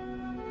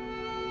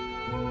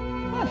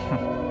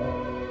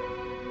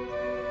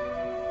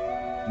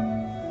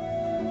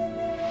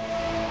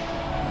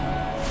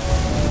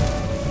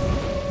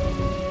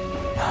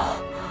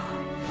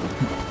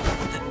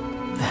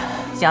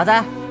小子，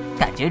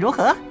感觉如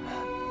何？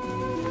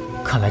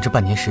看来这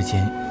半年时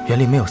间，元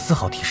力没有丝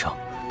毫提升。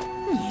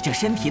你这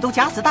身体都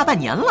假死大半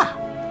年了，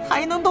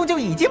还能动就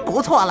已经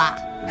不错了。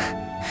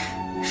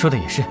说的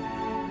也是。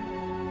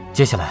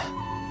接下来，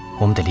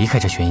我们得离开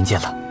这玄阴界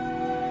了。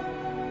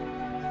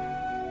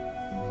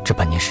这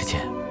半年时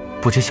间，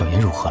不知小妍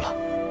如何了。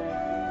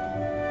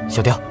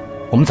小雕，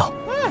我们走。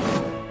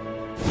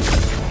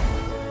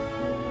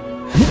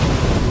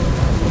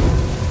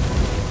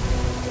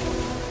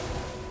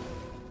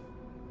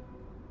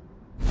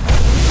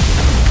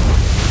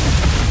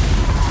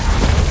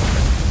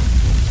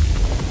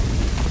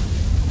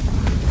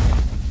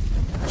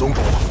宗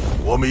主，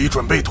我们已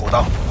准备妥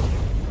当。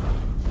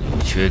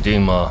你确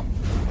定吗？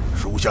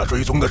属下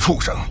追踪的畜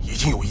生已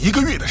经有1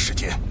个月的时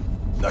间，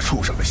那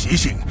畜生的习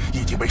性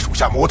已经被属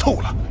下摸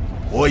透了。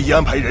我已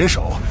安排人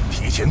手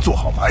提前做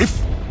好埋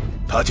伏，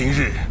他今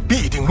日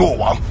必定落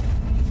网。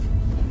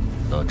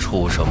那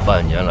畜生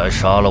半年来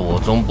杀了我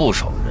宗不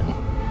少人，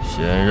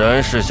显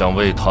然是想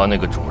为他那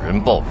个主人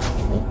报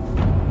仇。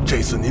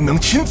这次您能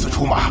亲自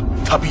出马，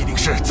他必定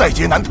是在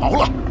劫难逃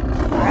了。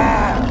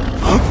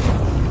啊！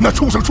那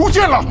畜生出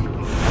现了！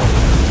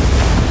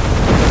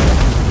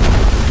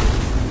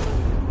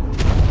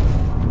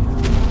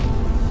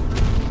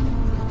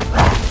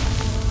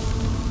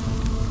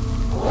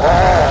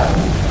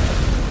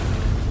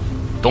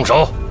动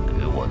手，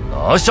给我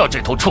拿下这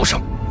头畜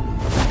生！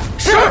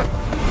是。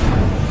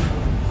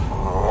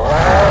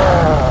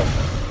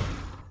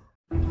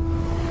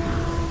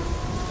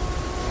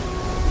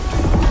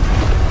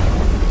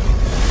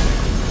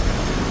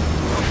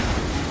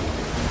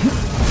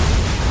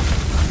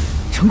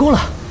成功了！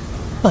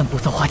半步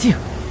造化境，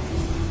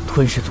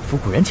吞噬祖符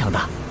果然强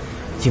大，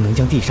竟能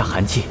将地煞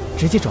寒气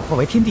直接转化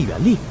为天地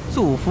元力。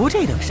祖符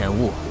这等神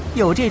物，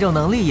有这种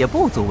能力也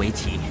不足为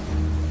奇。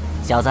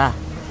小子，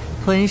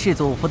吞噬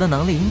祖符的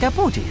能力应该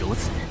不止如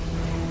此，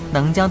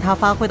能将它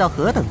发挥到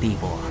何等地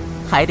步，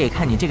还得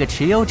看你这个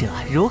持有者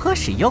如何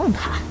使用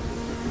它。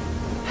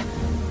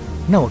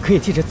那我可以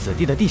借着此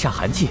地的地煞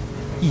寒气，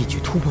一举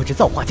突破至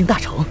造化境大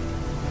成。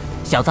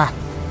小子，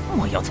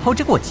莫要操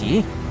之过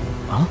急。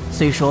啊！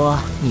虽说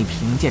你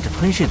凭借着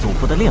吞噬祖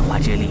符的炼化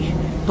之力，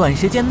短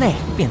时间内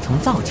便从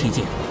造气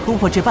境突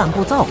破至半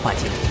步造化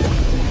境，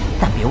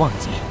但别忘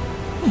记，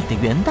你的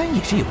元丹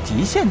也是有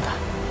极限的。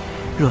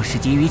若是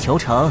急于求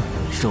成，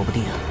说不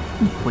定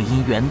你会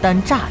因元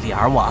丹炸裂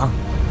而亡。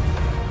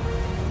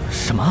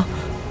什么？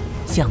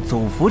像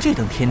祖符这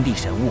等天地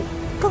神物，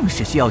更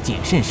是需要谨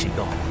慎使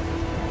用。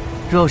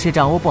若是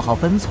掌握不好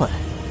分寸，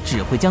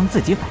只会将自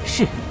己反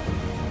噬。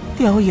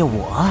雕爷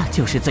我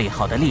就是最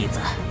好的例子。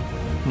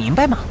明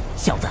白吗，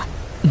小子？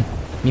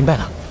明白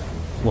了。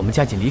我们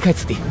加紧离开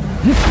此地。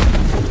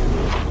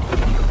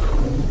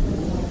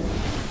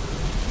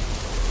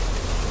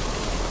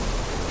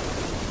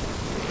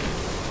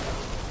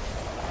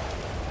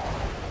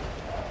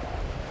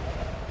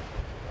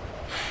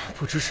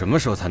不知什么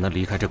时候才能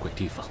离开这鬼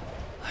地方。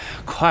哎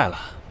呀，快了！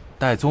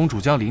待宗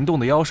主将灵动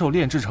的妖兽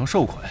炼制成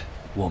兽捆，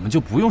我们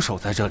就不用守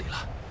在这里了。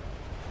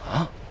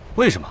啊？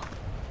为什么？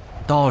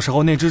到时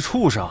候那只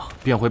畜生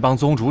便会帮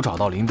宗主找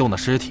到灵动的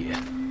尸体。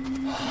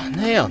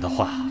那样的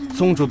话，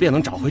宗主便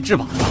能找回至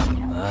宝了。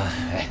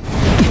哎，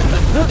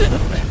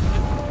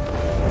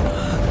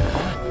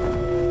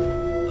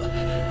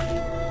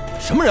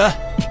什么人？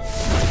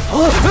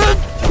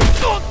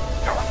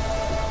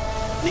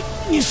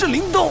你是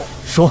灵动？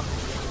说，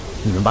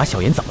你们把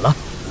小妍怎么了？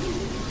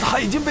他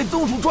已经被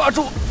宗主抓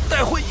住，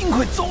带回阴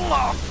傀宗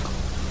了。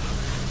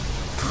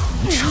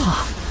藤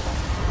叉。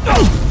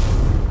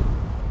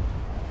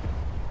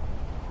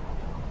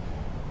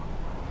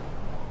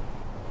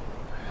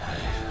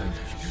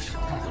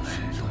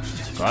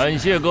感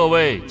谢各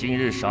位今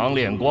日赏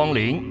脸光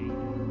临。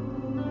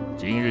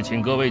今日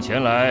请各位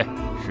前来，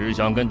是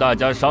想跟大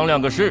家商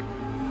量个事。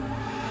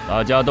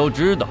大家都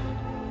知道，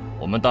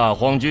我们大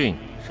荒郡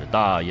是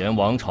大炎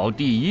王朝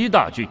第1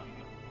大郡，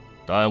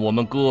但我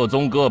们各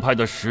宗各派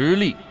的实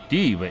力、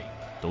地位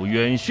都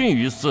远逊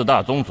于4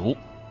大宗族。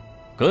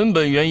根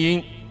本原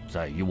因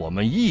在于我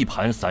们一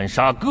盘散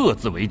沙，各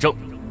自为政。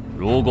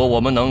如果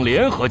我们能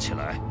联合起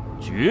来，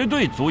绝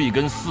对足以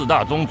跟4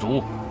大宗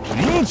族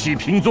平起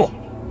平坐。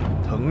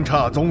藤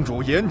叉宗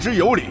主言之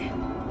有理，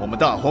我们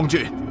大荒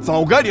郡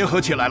早该联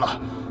合起来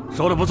了。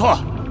说得不错，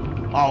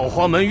傲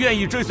荒门愿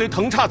意追随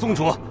藤叉宗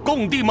主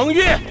共缔盟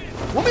约。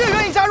我们也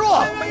愿意加入。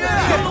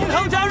东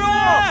堂加入，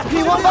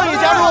地王帮也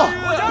加入，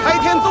开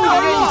天宗也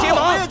愿意结盟。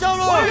我也加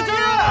入，我也加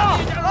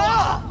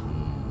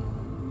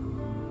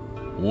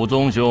入。武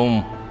宗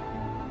兄、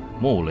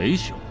穆雷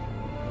兄，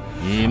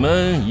你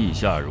们意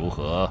下如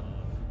何？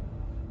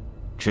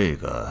这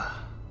个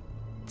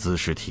姿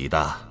势体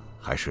大，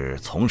还是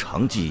从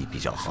长计比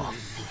较好。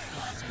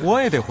我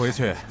也得回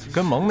去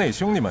跟盟内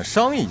兄弟们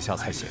商议一下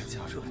才行。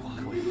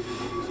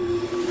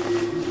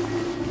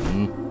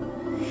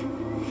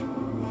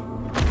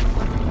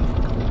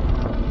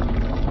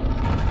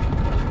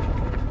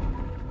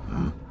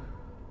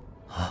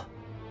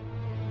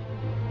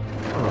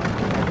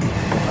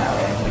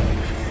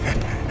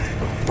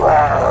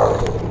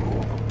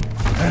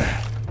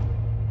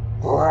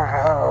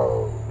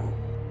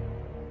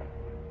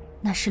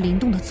那是灵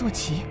动的坐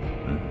骑。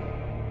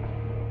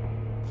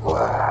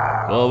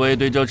各位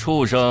对这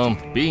畜生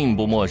并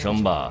不陌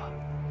生吧？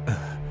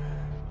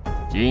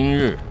今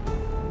日，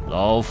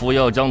老夫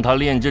要将他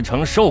炼制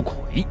成兽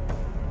鬼。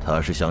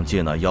他是想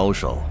借那妖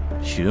兽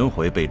寻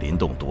回被林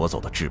动夺走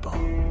的至宝。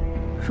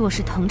若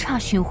是藤叉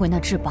寻回那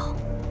至宝，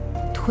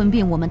吞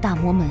并我们大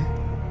魔门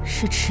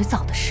是迟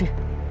早的事。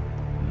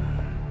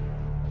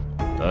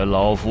待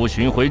老夫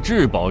寻回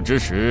至宝之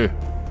时，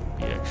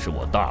便是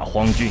我大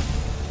荒郡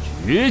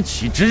崛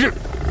起之日。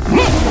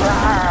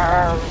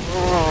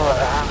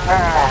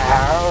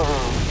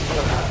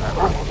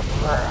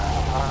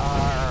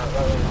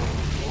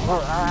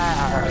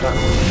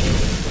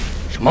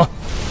什么？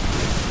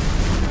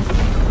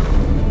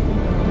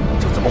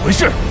这怎么回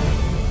事？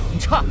藤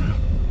叉，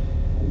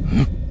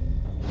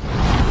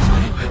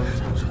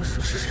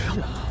是谁啊？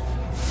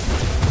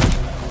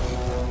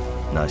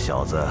那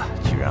小子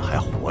居然还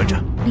活着！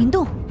林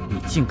动，你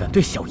竟敢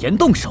对小妍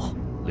动手！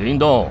林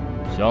动，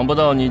想不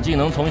到你竟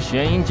能从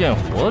玄阴剑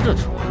活着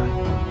出来，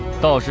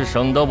倒是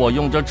省得我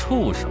用这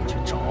畜生去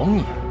找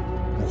你。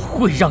我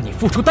会让你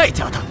付出代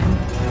价的！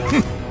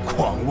哼，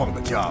狂妄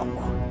的家伙！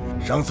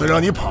上次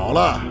让你跑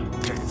了，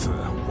这次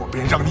我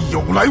便让你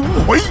有来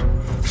无回，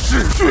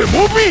嗜血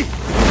磨逼！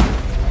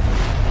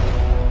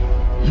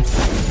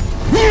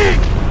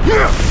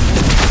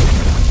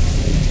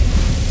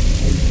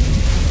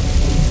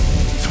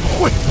怎么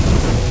会？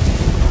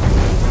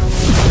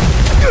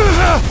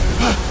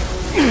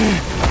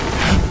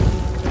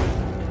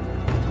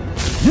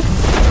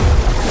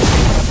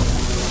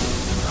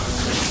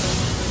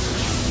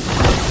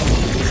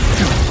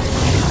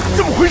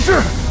怎么回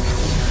事？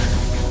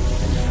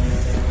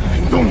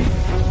林动，你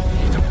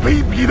这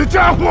卑鄙的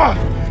家伙，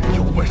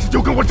有本事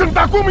就跟我正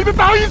大光明的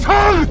打一场！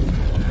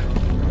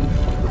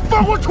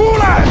放我出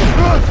来！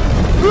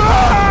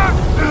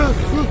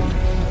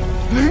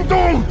林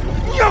动，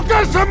你要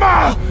干什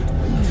么？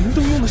林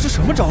动用的是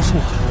什么招数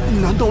啊？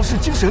难道是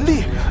精神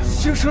力？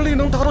精神力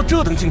能达到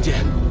这等境界？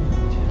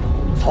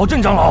曹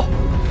镇长老，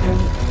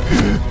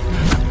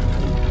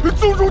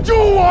宗主救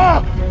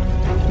我！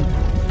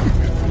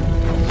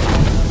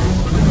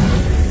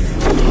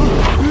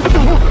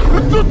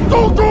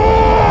宗主！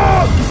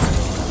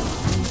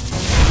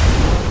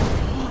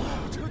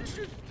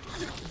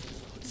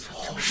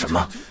什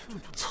么？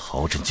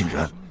曹震竟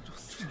然……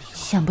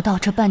想不到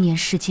这半年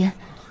时间，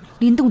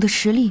林动的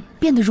实力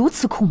变得如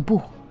此恐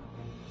怖。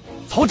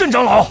曹镇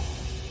长老，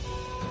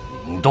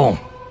林动，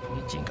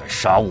你竟敢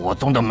杀我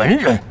宗的门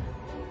人！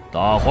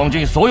大荒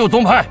郡所有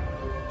宗派，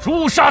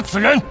诛杀此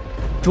人！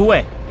诸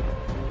位，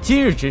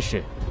今日之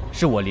事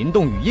是我林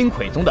动与阴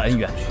傀宗的恩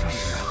怨，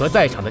和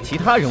在场的其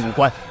他人无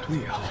关。对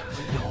呀，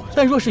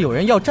但若是有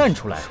人要站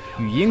出来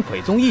与阴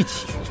傀宗一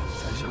起，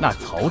那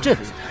曹震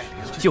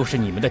就是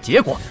你们的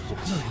结果。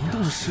那林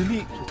动的实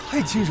力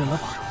太惊人了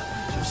吧？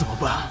怎么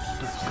办？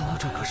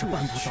这可是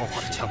半步造化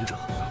的强者，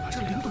这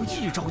林动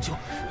一招就……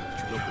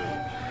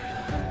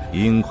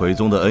阴傀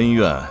宗的恩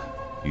怨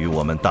与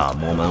我们大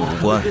魔门无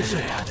关，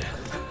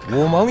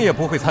武盟也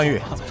不会参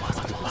与。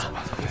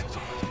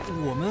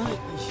我们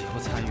也不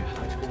参与。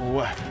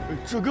喂，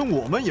这跟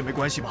我们也没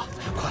关系吧？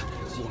快，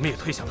我们也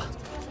退下吧。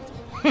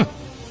哼，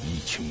一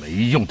群没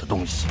用的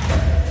东西，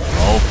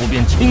老夫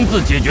便亲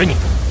自解决你！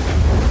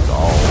造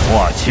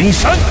化青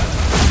山！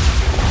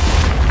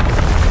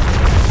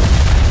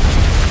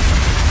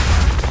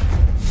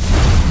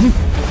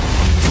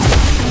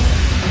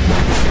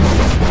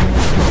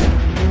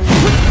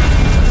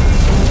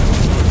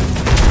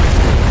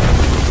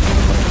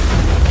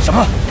什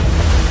么？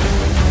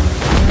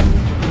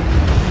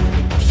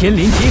天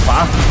临极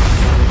法，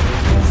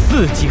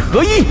四季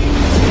合一，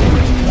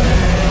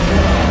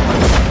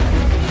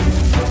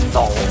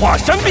造化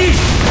山壁！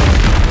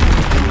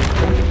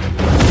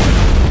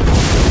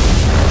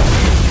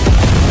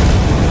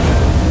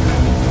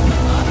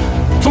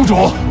宗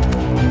主。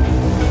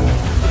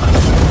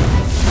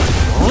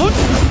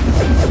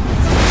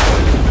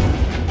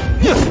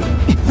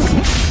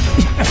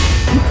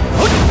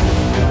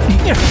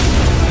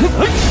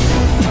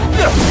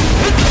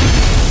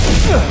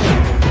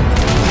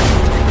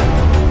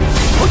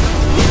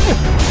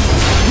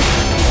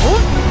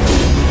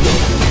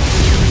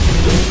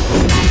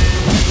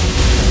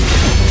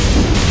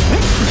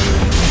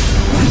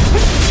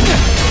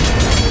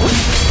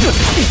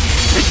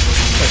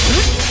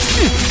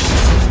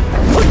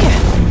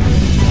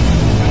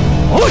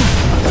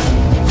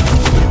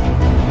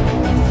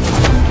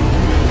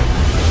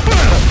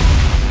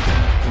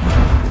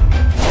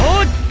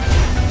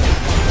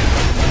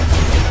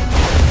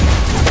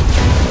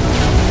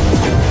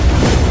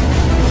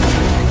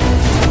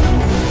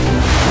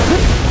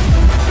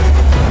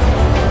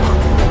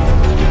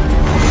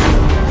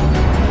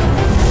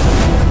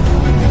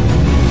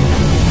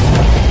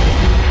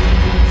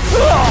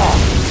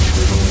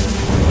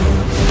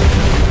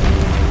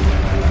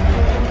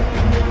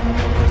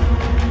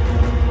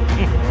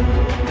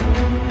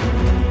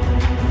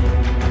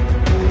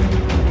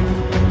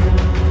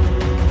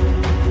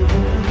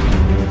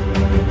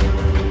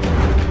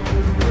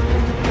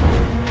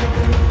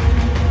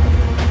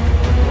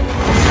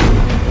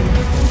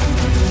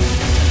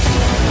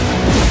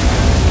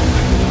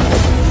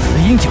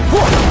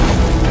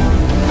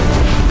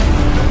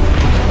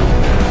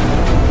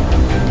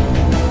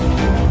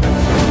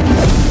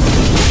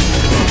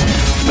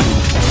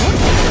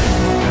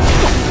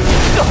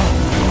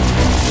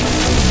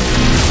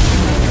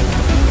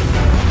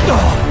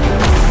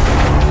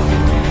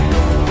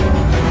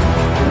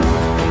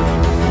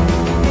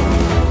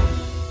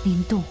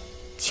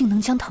竟能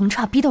将藤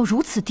叉逼到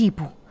如此地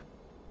步。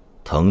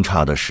藤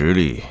叉的实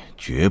力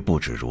绝不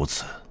止如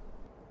此。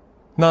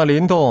那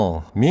林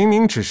动明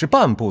明只是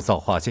半步造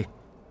化境，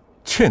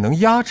却能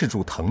压制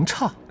住藤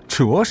叉，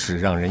着实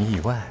让人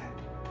意外。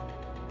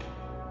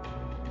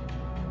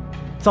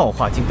造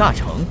化境大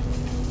成，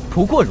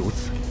不过如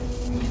此。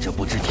你这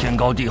不知天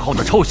高地厚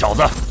的臭小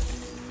子，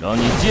让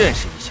你见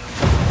识一下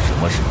什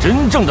么是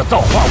真正的造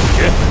化武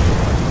学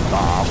——大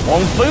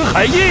荒分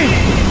海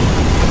印。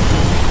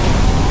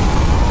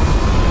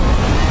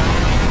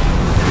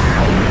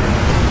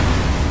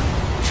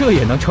这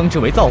也能称之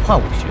为造化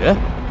武学？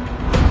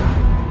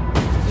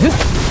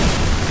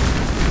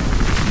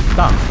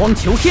大荒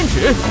求天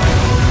指！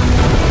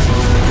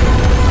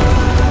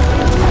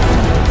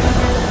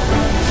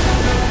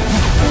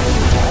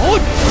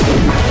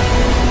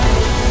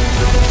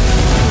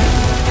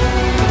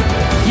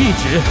一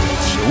指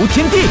求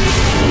天地！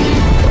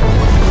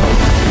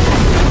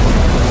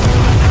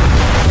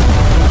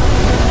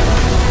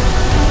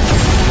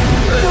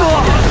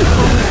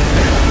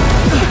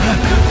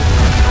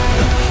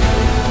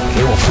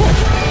给我破！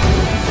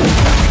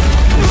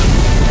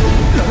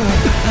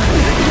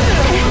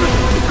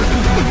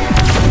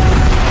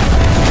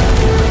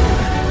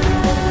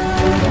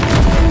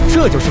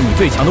这就是你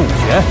最强的武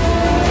学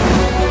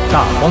——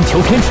大荒求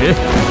天指，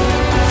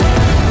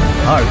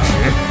二指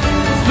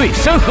碎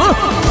山河。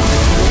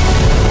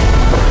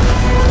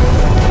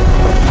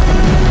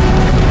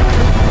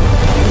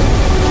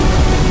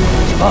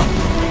什么？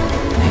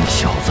那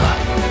小子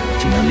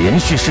竟能连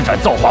续施展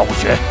造化武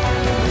学！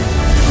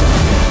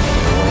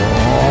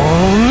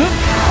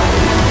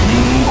阴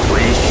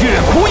魁血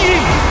哭印！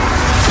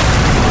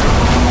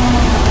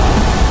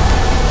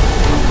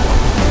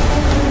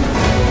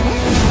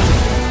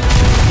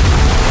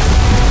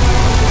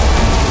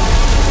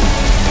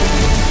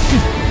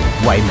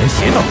歪门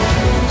邪道，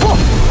破！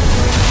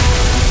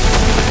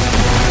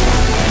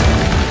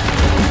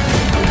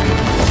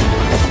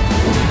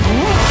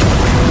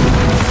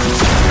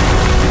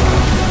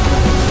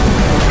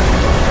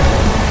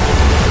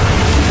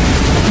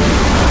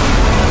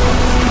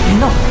林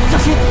动，小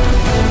心！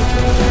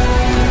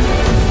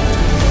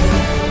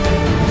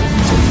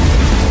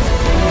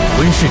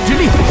吞噬之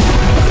力！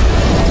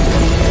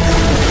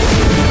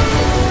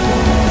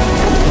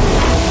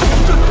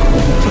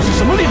这是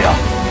什么力量？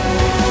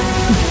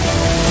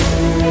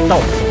到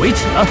此为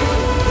止了。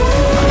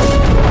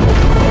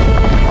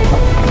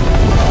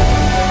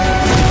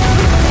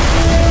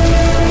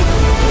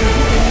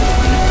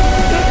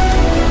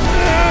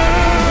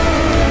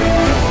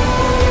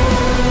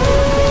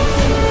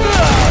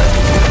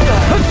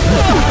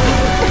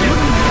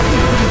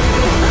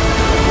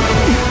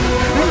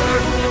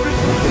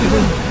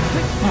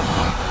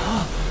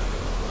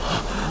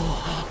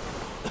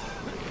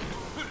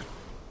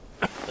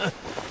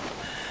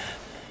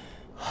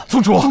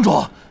宗主，宗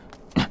主。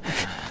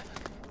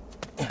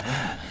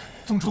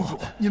宗主，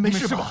您没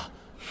事吧？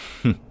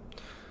哼，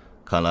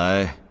看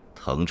来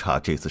藤叉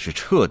这次是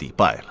彻底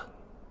败了。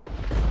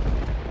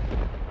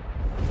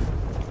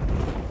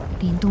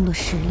林动的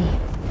实力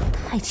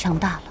太强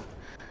大了，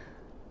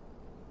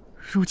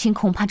如今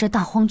恐怕这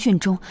大荒郡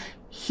中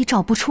已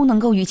找不出能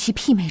够与其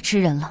媲美之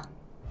人了。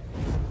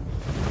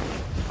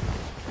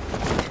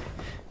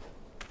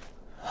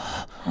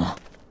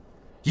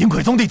阴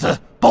魁宗弟子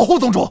保护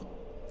宗主。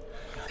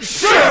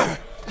是。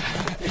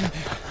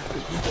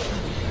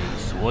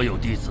所有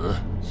弟子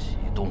启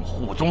动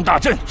护宗大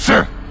阵。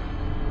是。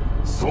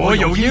所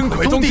有阴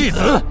魁宗弟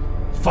子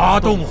发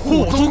动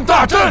护宗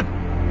大阵。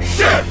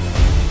是。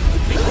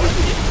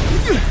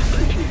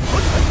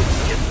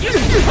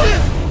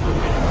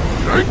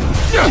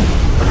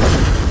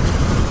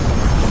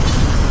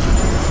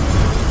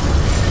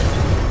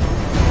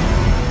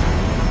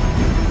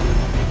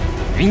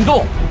林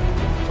动，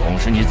纵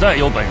使你再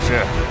有本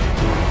事，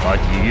无法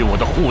抵御我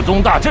的护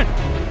宗大阵。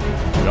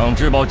将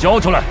至宝交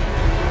出来，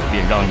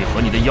便让你和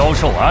你的妖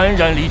兽安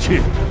然离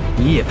去。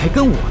你也配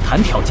跟我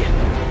谈条件？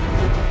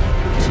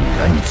既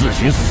然你自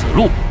寻死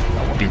路，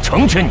那我便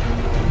成全你。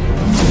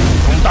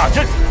护宗大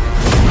阵，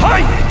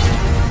开！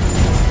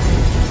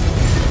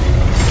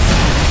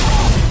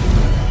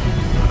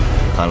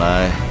看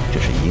来这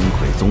是阴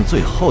魁宗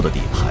最后的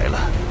底牌了。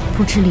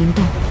不知林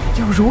动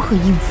要如何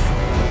应付？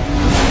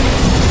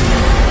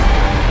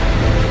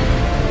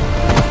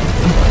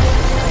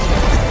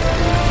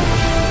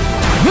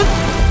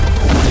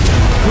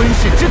吞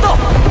噬之道！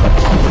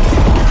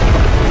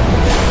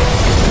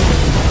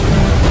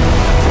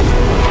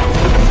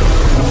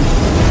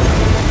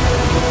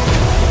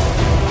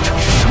这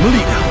是什么力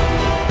量？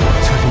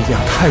这力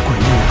量太诡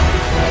异了！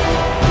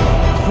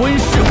吞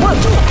噬万物！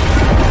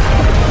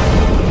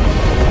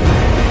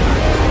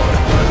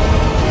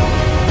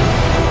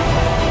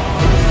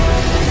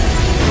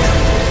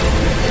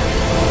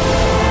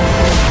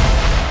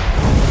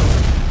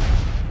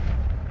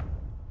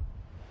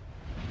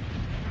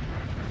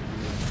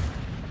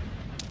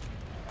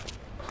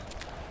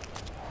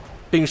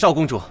禀少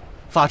公主，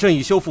法阵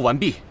已修复完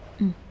毕。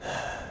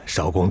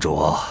少公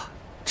主，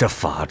这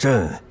法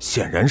阵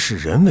显然是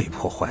人为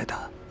破坏的。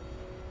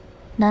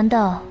难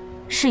道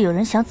是有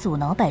人想阻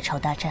挠百朝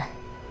大战？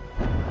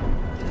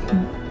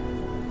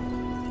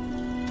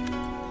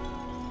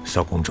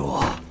少公主，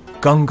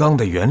刚刚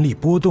的原力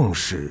波动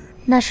是？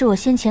那是我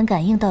先前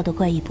感应到的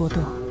怪异波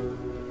动，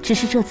只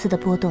是这次的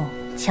波动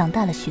强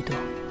大了许多。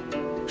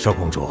少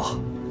公主，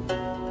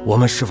我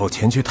们是否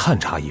前去探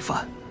查一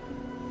番？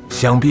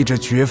想必这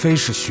绝非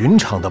是寻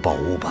常的宝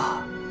物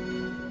吧？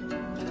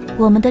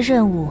我们的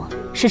任务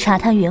是查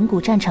探远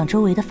古战场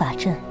周围的法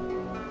阵，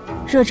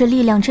若这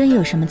力量真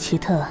有什么奇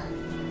特，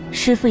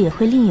师父也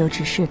会另有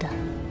指示的。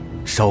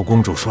少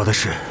公主说的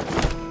是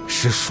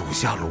属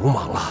下鲁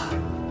莽了。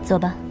走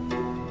吧，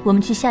我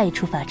们去下一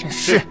处法阵。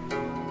是。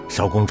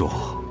少公主，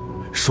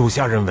属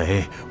下认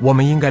为我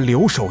们应该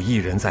留守一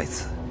人在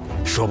此，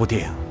说不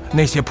定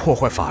那些破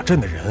坏法阵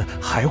的人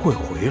还会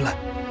回来。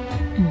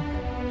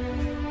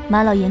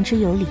马老言之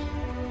有理，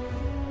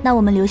那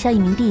我们留下一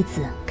名弟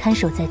子看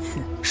守在此。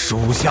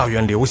属下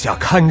愿留下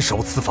看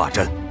守此法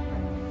阵。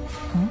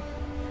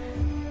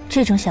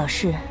这种小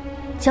事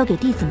交给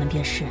弟子们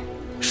便是。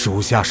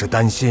属下是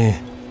担心，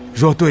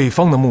若对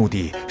方的目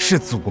的是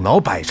阻挠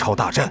百朝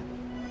大战，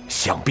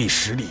想必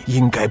实力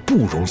应该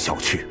不容小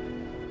觑。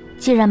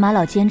既然马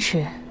老坚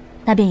持，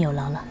那便有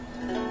劳了。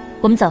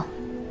我们走。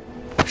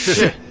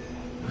是。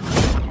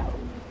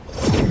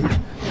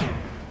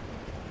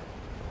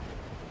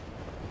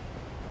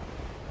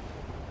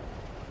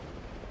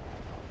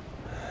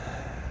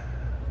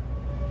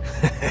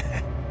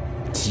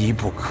机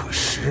不可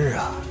失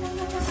啊！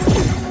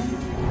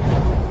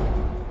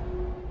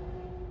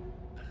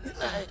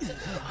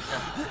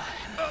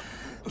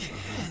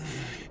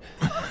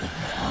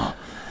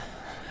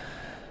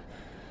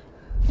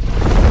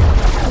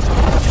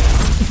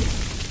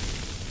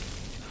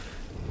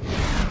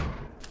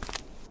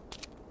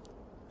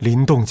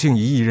林动竟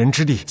以一人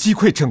之力击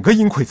溃整个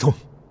阴傀宗，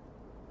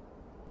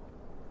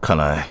看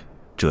来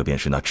这便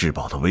是那至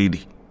宝的威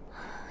力。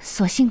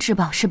所幸至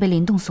宝是被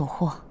林动所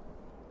获。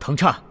藤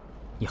叉，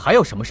你还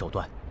有什么手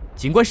段，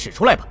尽管使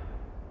出来吧。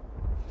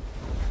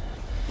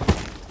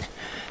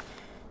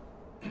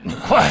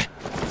快，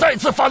再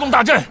次发动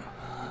大阵！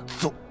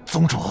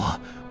宗主，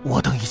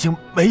我等已经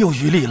没有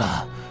余力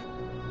了。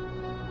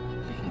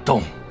林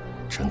动，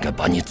真该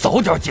把你早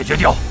点解决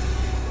掉。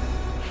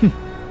哼，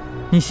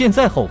你现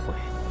在后悔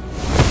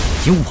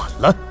已经晚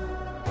了。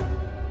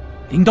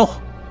林动，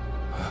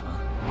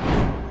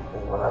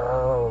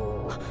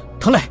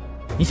藤磊，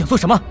你想做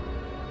什么？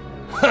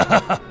哈哈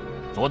哈，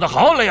做得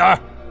好，磊儿，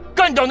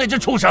干掉那只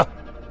畜生！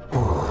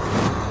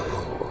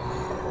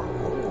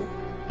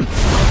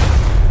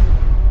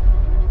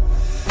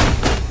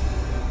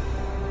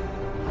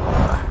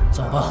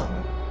走吧，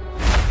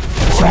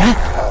小然。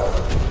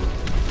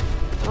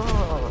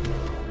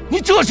你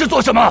这是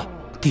做什么？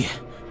爹，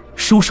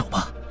收手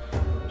吧。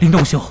林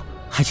动兄，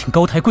还请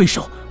高抬贵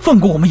手，放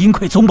过我们阴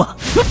傀宗吧。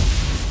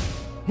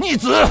逆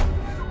子，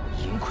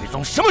阴傀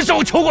宗什么时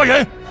候求过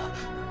人？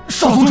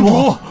少宗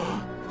主。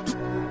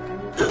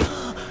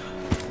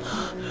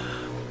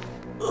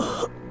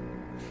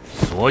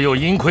所有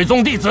阴傀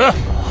宗弟子，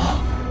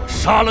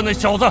杀了那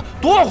小子，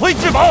夺回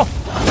至宝！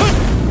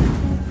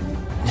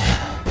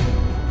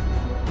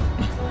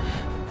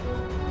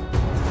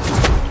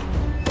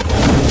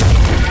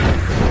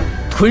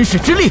吞噬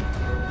之力！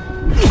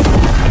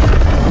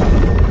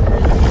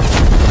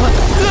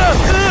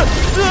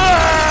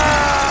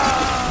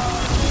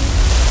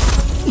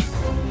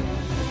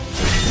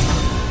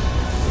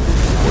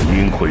我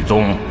阴傀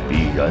宗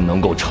必然能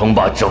够称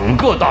霸整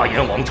个大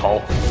燕王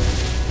朝。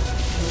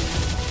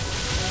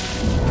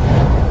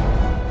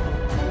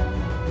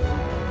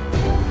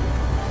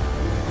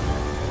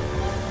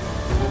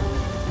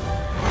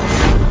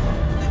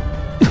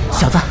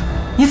小子，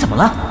你怎么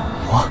了？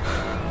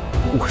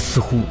我似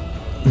乎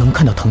能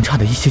看到藤叉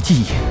的一些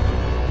记忆，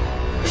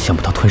想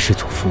不到吞噬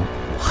祖符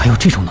还有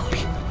这种能力。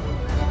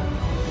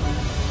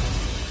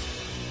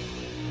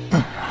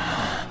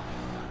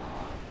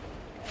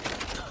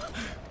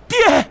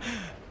爹！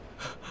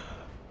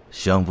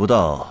想不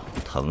到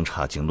藤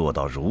叉竟落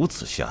到如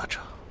此下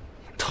场。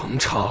藤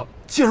叉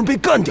竟然被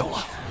干掉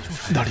了，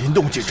那林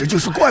动简直就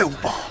是怪物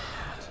吧？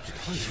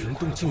林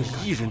动竟以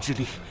一人之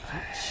力，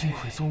阴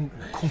傀宗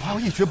恐怕要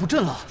一蹶不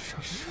振了。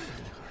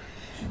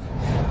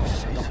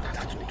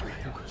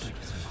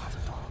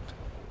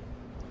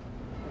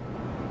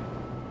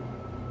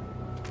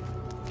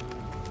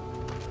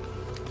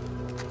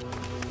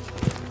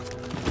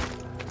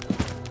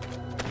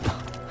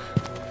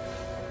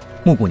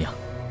穆姑娘，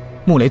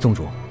穆雷宗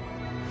主，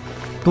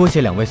多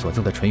谢两位所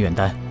赠的纯元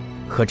丹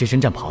和这身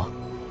战袍。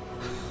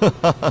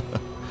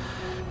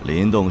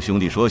林动兄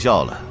弟说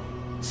笑了，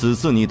此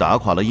次你打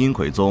垮了阴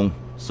傀宗，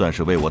算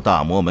是为我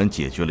大魔门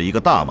解决了一个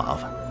大麻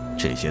烦。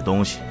这些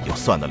东西又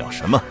算得了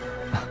什么？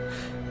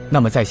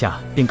那么在下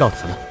便告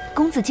辞了。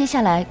公子接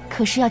下来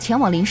可是要前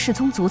往林氏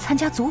宗族参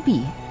加族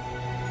比？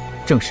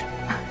正是。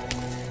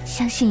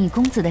相信以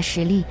公子的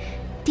实力，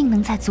定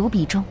能在族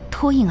比中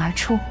脱颖而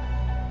出。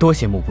多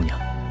谢穆姑娘。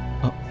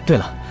对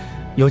了，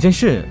有件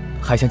事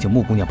还想请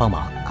穆姑娘帮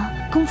忙。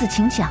公子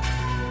请讲。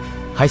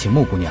还请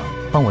穆姑娘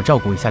帮我照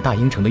顾一下大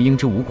英城的英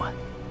之武馆。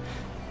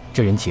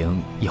这人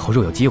情以后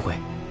若有机会，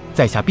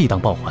在下必当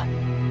报还。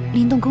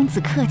林动公子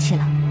客气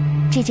了，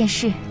这件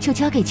事就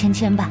交给芊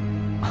芊吧。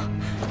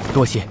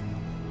多谢，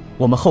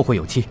我们后会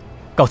有期，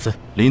告辞。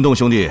林动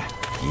兄弟，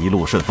一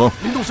路顺风。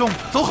林动兄，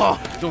走好。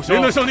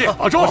林动兄弟，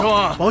保重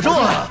啊！保重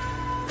啊！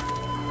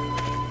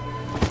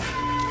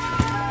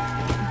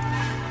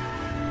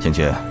芊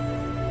芊，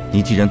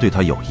你既然对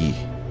他有意，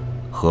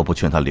何不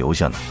劝他留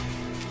下呢？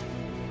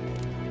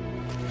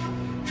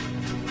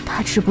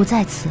他志不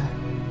在此，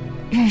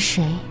任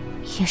谁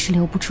也是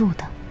留不住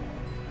的。